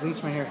 you know, I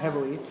bleach my hair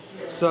heavily,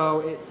 so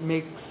it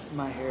makes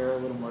my hair a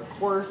little more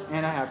coarse,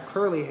 and I have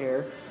curly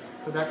hair,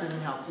 so that doesn't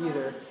help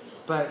either.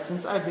 But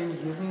since I've been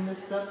using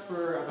this stuff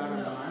for about a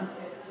month,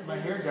 my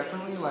hair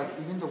definitely, like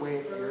even the way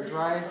it air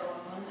dries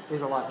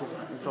is a lot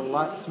different. It's a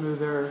lot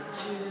smoother.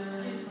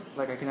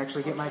 Like I can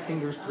actually get my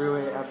fingers through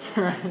it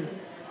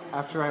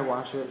after I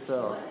wash it,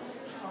 so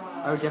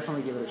I would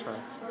definitely give it a try.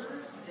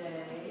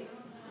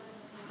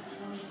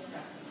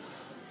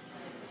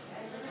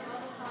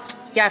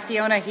 Yeah,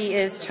 Fiona, he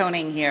is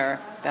toning here.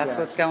 That's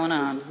what's going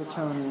on. This is the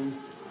toning.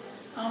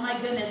 Oh my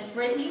goodness.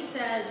 Brittany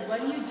says,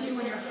 what do you do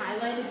when your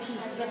highlighted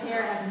pieces of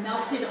hair have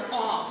melted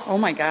off? Oh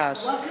my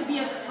gosh. What could be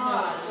a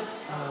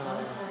cause?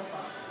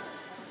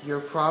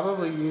 You're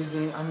probably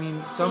using, I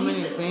mean, so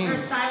many Her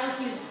things.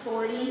 stylist used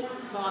 40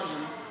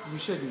 volume. You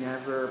should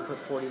never put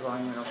 40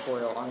 volume in a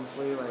foil,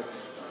 honestly. Like,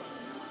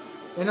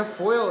 in a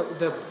foil,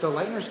 the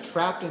lightener's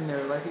trapped in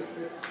there. Like,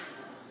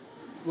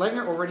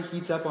 lightener already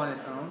heats up on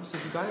its own, so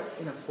if you got it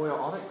in a foil,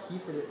 all that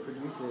heat that it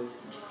produces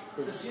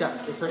is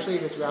stuck, especially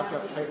if it's wrapped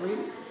up tightly.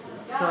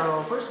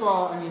 So, first of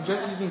all, I mean,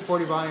 just using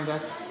 40 volume,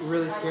 that's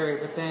really scary,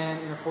 but then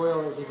in a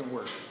foil, it's even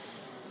worse.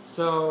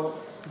 So,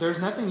 there's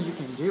nothing you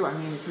can do. I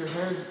mean, if your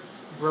hair is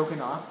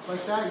broken off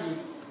like that,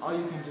 all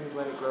you can do is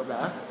let it grow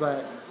back,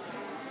 but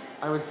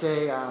I would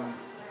say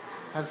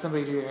have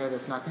somebody do your hair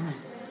that's not going to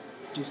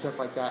do stuff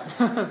like that.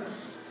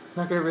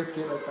 Not going to risk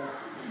it like that.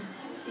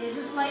 Is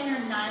this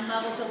lightener 9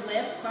 levels of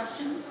lift?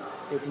 Question.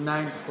 It's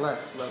 9+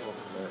 levels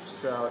of lift,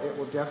 so it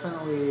will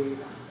definitely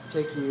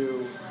take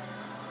you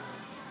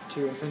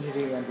to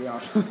infinity and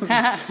beyond.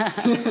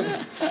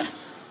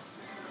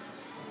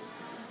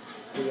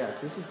 But yes,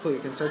 this is cool. You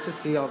can start to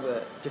see all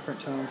the different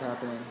tones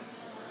happening.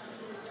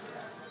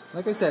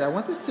 Like I said, I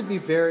want this to be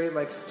very,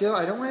 like, still,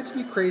 I don't want it to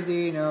be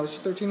crazy, you know,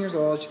 she's 13 years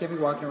old, she can't be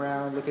walking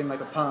around looking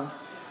like a punk,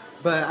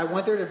 but I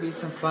want there to be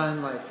some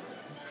fun, like,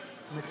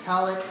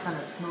 metallic, kind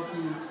of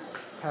smoky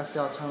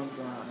pastel tones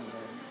going on in there.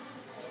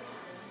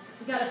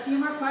 We got a few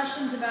more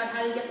questions about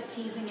how to get the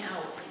teasing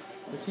out.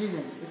 The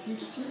teasing, if you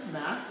just use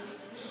mask,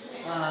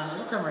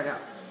 it'll come right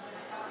out.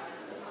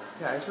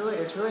 Yeah, it's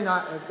really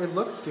not, it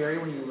looks scary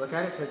when you look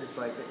at it because it's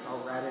like, it's all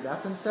ratted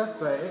up and stuff,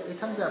 but it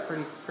comes out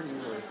pretty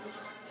easily.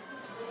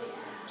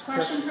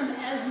 Question from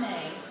Esme.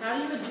 How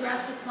do you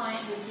address a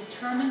client who's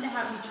determined to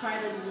have you try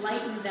to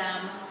lighten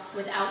them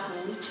without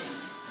bleaching?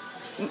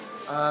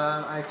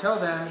 I tell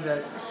them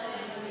that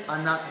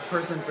I'm not the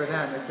person for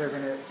them if they're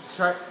going to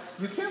try.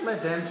 You can't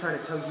let them try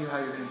to tell you how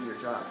you're going to do your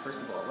job,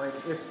 first of all. Like,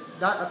 it's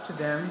not up to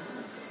them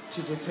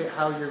to dictate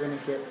how you're going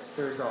to get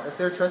the result. If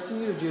they're trusting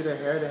you to do their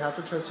hair, they have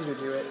to trust you to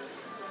do it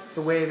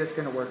the way that's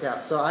going to work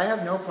out. So I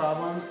have no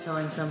problem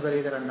telling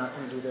somebody that I'm not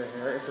going to do their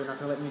hair if they're not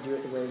going to let me do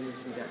it the way it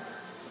needs to be done.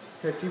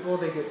 Because people,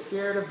 they get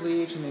scared of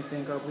bleach and they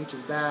think, oh, bleach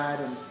is bad,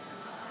 and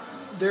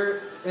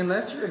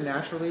unless you're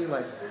naturally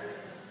like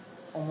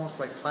almost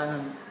like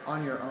platinum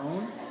on your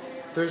own,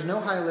 there's no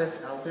high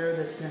lift out there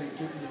that's going to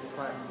get you the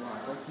platinum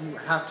blonde. Like, you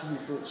have to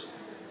use bleach.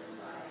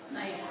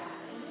 Nice.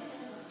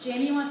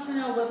 Jamie wants to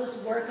know, will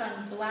this work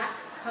on black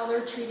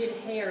color treated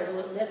hair? Will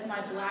it lift my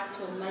black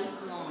to a light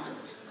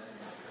blonde?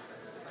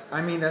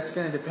 I mean, that's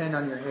going to depend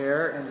on your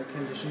hair and the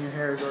condition your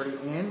hair is already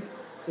in.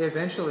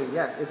 Eventually,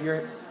 yes. If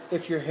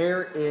your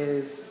hair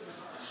is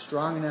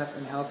strong enough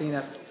and healthy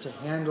enough to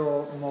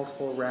handle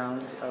multiple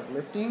rounds of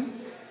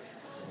lifting,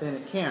 then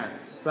it can.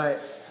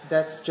 But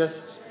that's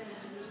just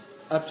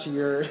up to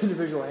your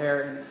individual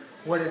hair and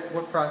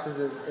what process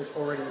is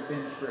already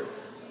been through.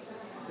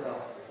 So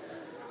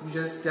you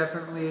just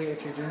definitely,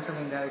 if you're doing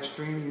something that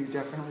extreme, you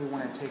definitely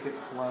want to take it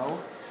slow.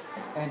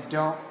 And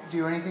don't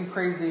do anything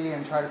crazy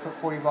and try to put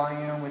 40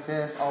 volume with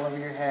this all over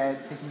your head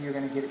thinking you're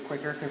going to get it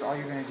quicker, because all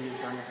you're going to do is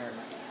burn your hair.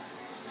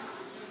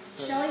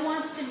 So. Shelly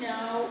wants to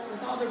know,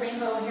 with all the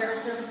rainbow hair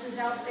services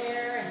out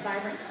there and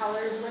vibrant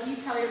colors, what do you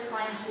tell your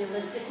clients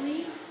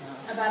realistically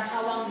about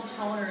how long the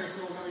toners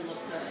will really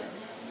look good?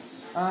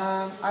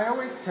 I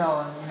always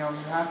tell them, you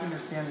have to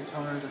understand the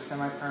toners are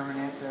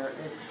semi-permanent.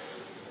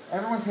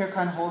 Everyone's hair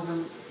kind of holds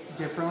them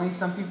differently.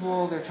 Some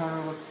people, their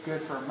toner looks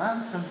good for a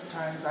month.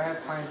 Sometimes I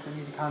have clients that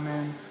need to come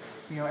in,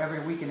 every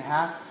week and a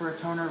half for a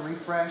toner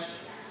refresh.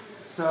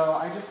 So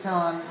I just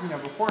tell them,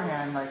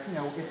 beforehand,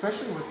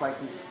 especially with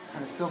these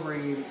kind of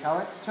silvery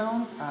metallic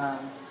tones.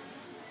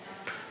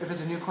 If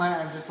it's a new client,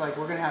 I'm just like,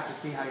 we're gonna have to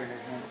see how your hair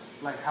handles,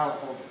 how it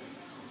holds it.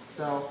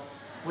 So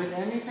with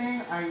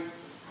anything,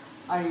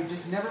 I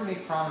just never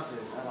make promises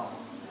at all.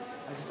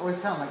 I just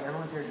always tell them,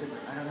 everyone's hair is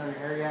different. I don't know your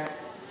hair yet.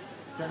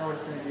 Don't know what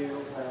it's gonna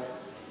do, but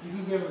you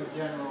can give them a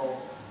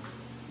general,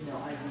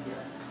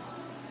 idea.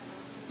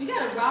 You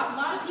got a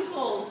lot of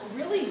people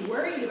really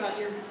worried about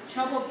your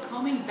trouble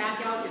combing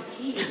back out your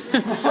teeth.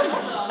 Show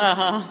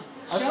them.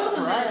 Show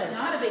them that it's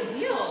not a big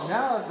deal.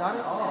 No, it's not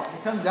at all.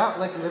 It comes out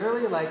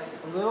literally a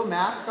little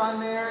mask on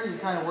there. You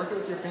kind of work it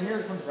with your finger.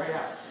 It comes right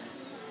out.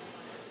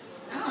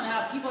 I don't know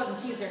how people haven't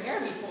teased their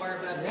hair before,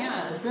 but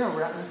man, it's been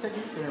around. This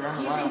technique's been around a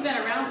while. Teasing's been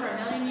around for a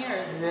million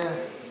years. Yeah,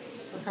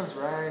 it comes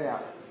right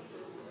out.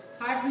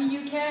 Hi from the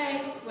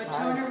UK. What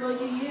toner will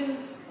you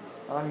use?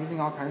 Well, I'm using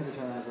all kinds of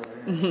toners over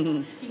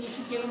here. Can you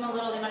give them a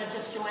little? They might have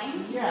just joined.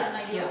 Can you give an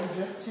idea? So if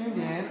you just tuned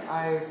in,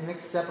 I've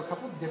mixed up a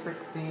couple different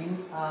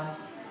things.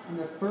 In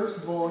the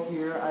first bowl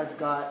here, I've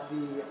got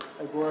the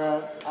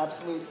Agora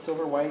Absolute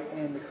Silver White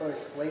in the color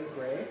Slate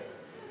Gray.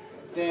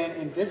 Then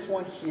in this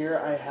one here,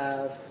 I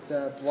have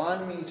the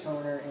Blonde Me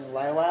toner in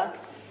Lilac,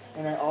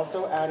 and I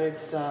also added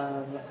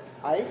some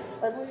ice,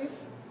 I believe.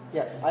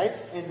 Yes,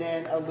 ice, and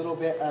then a little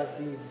bit of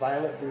the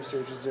Violet Booster,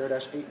 which is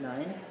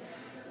 0-89.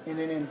 And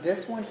then in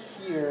this one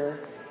here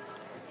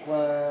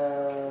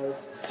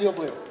was Steel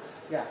Blue.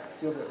 Yeah,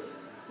 Steel Blue.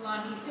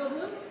 Blonde Me Steel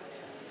Blue?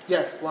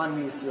 Yes, Blonde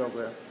Me Steel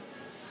Blue.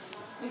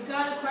 We've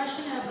got a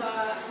question of,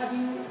 have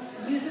you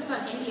used this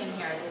on Indian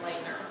hair, the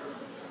lightener?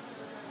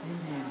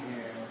 Indian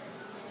hair.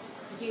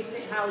 Do you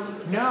think, how would you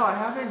think? No, I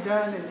haven't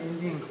done an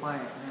Indian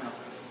client, no.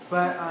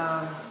 But,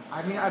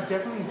 I've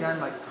definitely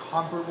done,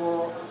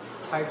 comparable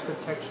types of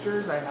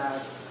textures. I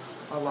have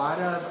a lot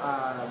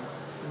of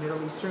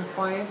Middle Eastern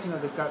clients,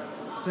 they've got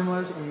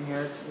similar to Indian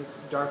hair. It's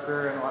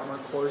darker and a lot more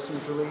coarse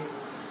usually.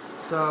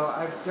 So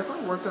I've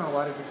definitely worked on a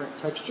lot of different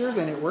textures,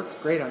 and it works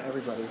great on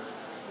everybody.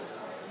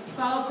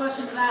 Follow-up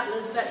question to that,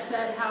 Elizabeth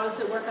said, how does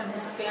it work on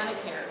Hispanic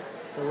hair?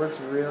 It works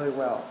really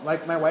well.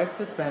 My wife's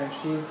Hispanic.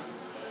 She's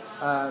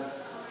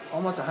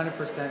almost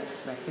 100%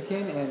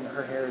 Mexican, and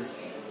her hair is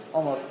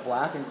almost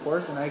black and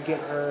coarse, and I get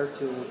her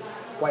to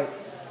white.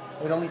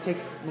 It only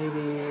takes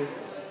maybe,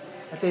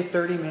 I'd say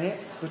 30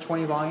 minutes with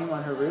 20 volume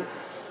on her root.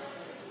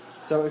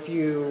 So if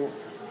you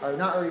are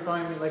not already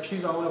following me,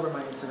 she's all over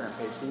my Instagram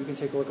page, so you can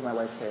take a look at my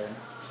wife's hair.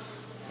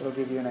 It'll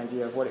give you an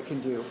idea of what it can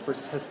do for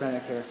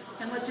Hispanic hair.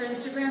 And what's your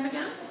Instagram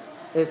again?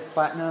 It's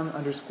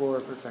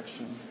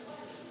platinum_perfection.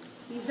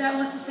 Lizette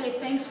wants to say,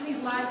 thanks for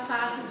these live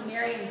classes,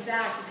 Mary and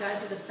Zach. You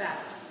guys are the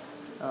best.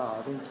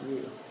 Oh, thank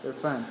you. They're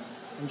fun.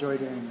 Enjoy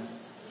doing them.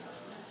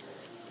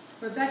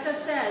 Rebecca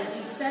says,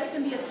 you said it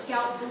can be a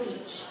scalp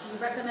bleach. Do you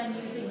recommend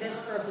using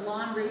this for a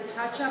blonde root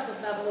touch-up with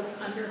levels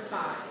under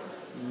 5?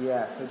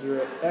 Yes, I do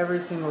it every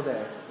single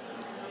day.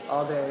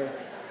 All day.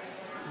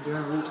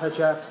 Doing root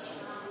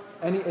touch-ups.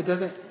 It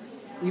doesn't,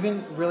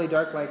 even really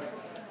dark, I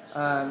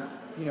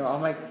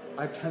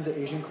have tons of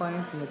Asian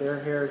clients, their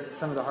hair is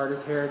some of the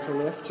hardest hair to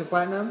lift to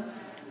platinum,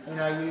 and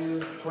I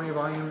use 20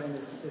 volume, and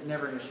it's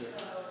never an issue.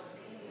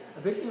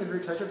 A big thing with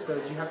root touch-ups, though,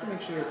 is you have to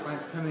make sure your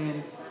clients come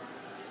in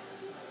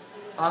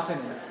often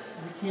enough.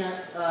 You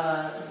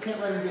can't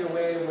let them get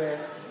away with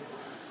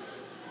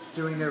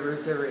doing their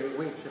roots every 8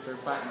 weeks if they're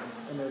platinum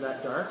and they're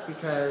that dark,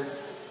 because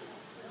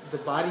the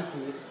body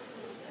heat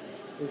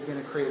is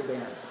going to create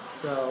bands.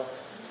 So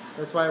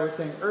that's why I was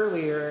saying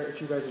earlier,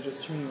 if you guys are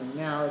just tuning in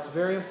now, it's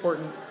very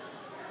important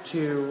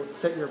to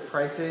set your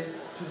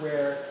prices to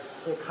where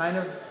it kind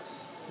of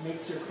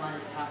makes your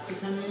clients have to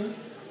come in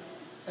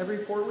every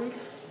 4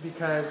 weeks,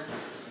 because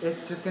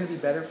it's just going to be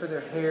better for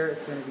their hair.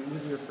 It's going to be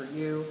easier for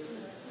you.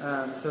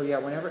 So yeah,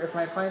 if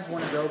my clients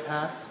want to go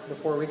past the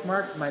 4-week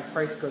mark, my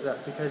price goes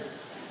up, because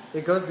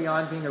it goes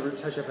beyond being a root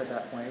touch-up at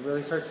that point. It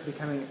really starts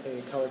becoming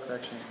a color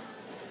correction.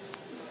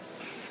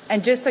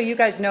 And just so you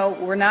guys know,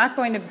 we're not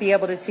going to be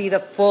able to see the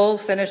full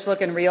finished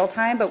look in real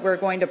time, but we're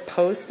going to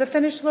post the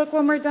finished look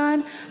when we're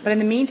done. But in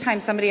the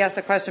meantime, somebody asked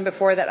a question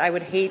before that I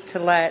would hate to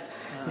let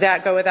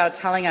Zach go without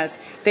telling us.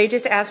 They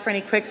just asked for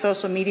any quick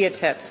social media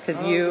tips,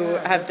 because you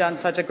have done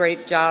such a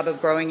great job of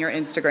growing your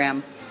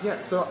Instagram.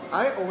 Yeah, so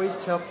I always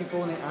tell people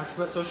when they ask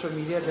about social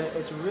media that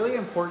it's really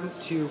important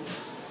to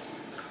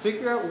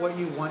figure out what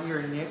you want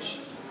your niche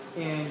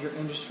in your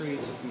industry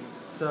to be.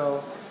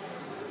 So,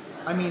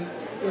 I mean,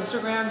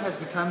 Instagram has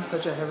become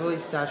such a heavily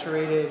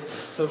saturated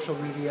social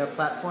media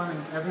platform, and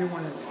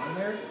everyone is on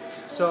there.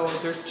 So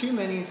there's too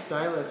many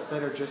stylists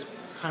that are just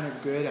kind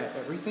of good at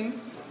everything,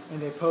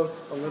 and they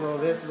post a little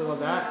of this, a little of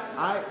that.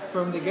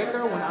 From the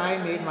get-go, when I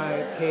made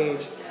my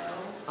page,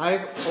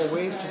 I've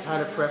always just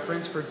had a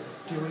preference for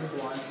doing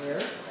blonde hair.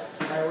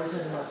 I always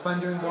had the most fun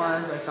doing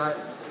blondes.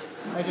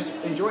 I just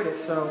enjoyed it.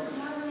 So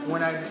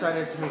when I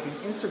decided to make an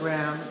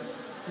Instagram,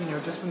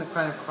 just from the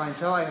kind of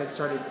clientele I had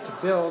started to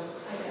build,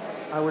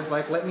 I was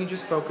like, let me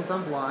just focus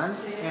on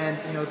blondes, and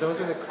those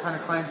are the kind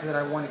of clients that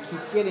I want to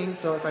keep getting.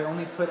 So if I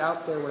only put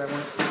out there what I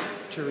want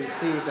to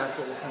receive, that's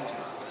what will come to me.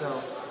 So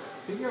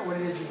figure out what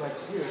it is you'd like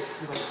to do. If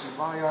you'd like to do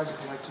balayage,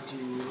 if you'd like to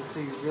do, let's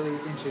say you're really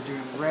into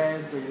doing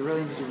reds, or you're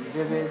really into doing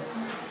vivids,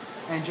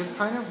 and just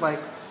kind of like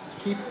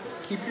keep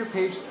your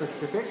page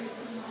specific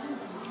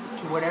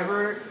to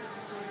whatever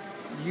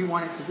you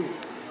want it to be.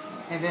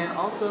 And then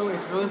also,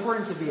 it's really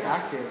important to be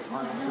active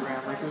on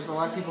Instagram. Like, there's a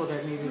lot of people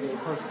that maybe they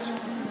post,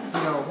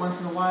 once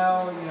in a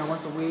while,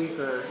 once a week,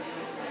 or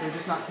they're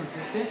just not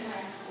consistent.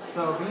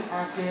 So being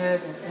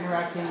active and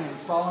interacting and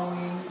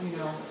following,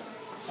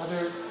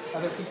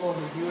 other people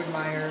who you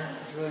admire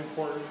is really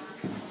important.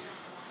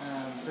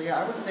 So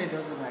yeah, I would say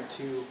those are my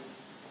 2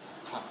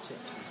 top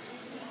tips: is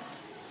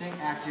staying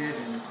active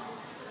and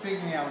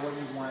figuring out what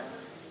you want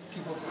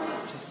people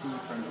to see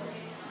from you.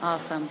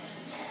 Awesome.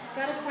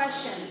 Got a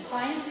question.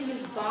 Clients who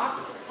use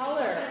box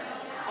color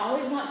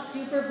always want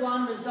super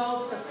blonde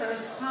results the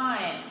first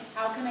time.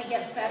 How can I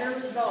get better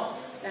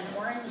results than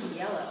orange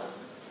yellow?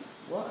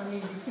 Well, I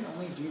mean, you can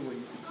only do what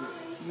you can do.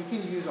 You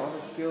can use all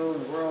the skill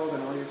in the world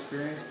and all your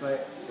experience,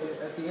 but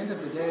at the end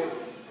of the day,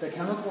 the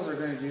chemicals are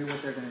going to do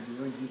what they're going to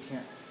do, and you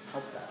can't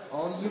help that.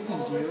 All you can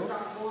do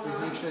is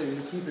make sure that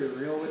you keep it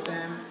real with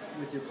them,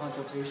 with your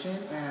consultation,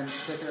 and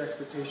set their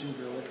expectations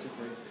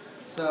realistically.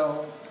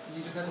 So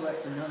you just have to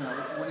let them know.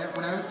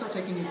 When I was still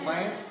taking new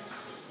clients,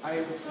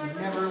 I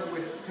never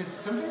would, because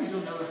sometimes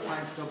you'll know those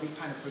clients, they'll be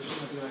kind of pushing.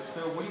 They'll be like,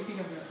 so what do you think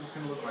it's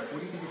going to look like? What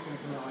do you think it's going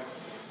to come out like?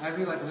 And I'd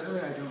be like,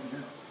 literally, I don't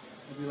know.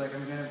 I'd be like,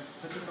 I'm going to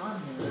put this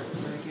on here.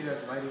 I'm going to get it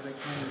as light as I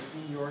can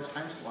in your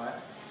time slot.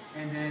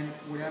 And then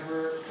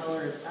whatever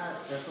color it's at,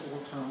 that's what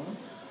we'll tone.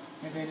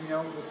 And then,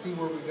 we'll see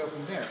where we go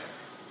from there.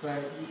 But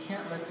you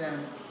can't let them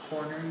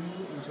corner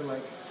you into,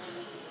 like,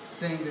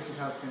 saying this is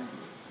how it's going to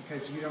be.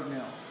 Because you don't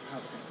know how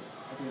it's going to be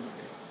at the end of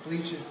the day.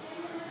 Bleach is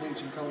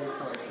bleach and color is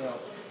color. So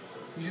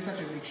you just have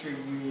to make sure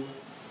you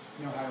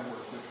know how to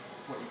work with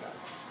what you got.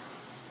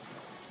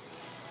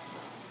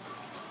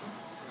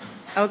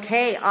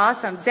 Okay,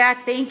 awesome.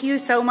 Zach, thank you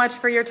so much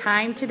for your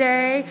time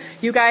today.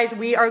 You guys,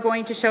 we are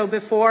going to show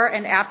before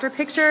and after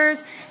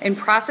pictures and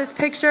process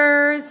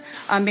pictures.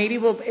 Maybe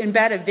we'll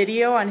embed a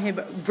video on him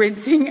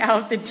rinsing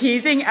out the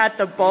teasing at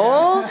the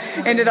bowl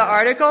into the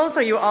article so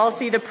you all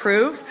see the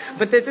proof.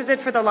 But this is it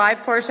for the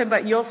live portion,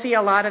 but you'll see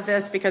a lot of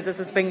this because this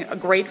has been a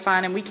great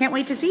fun, and we can't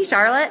wait to see,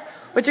 Charlotte,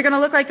 what you're going to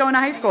look like going to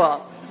high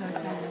school. So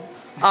excited.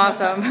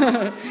 Awesome.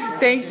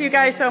 Thanks you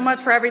guys so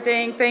much for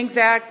everything. Thanks,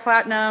 Zach,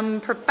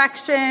 Platinum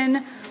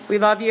Perfection. We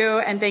love you,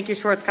 and thank you,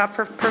 Schwarzkopf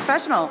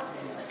Professional.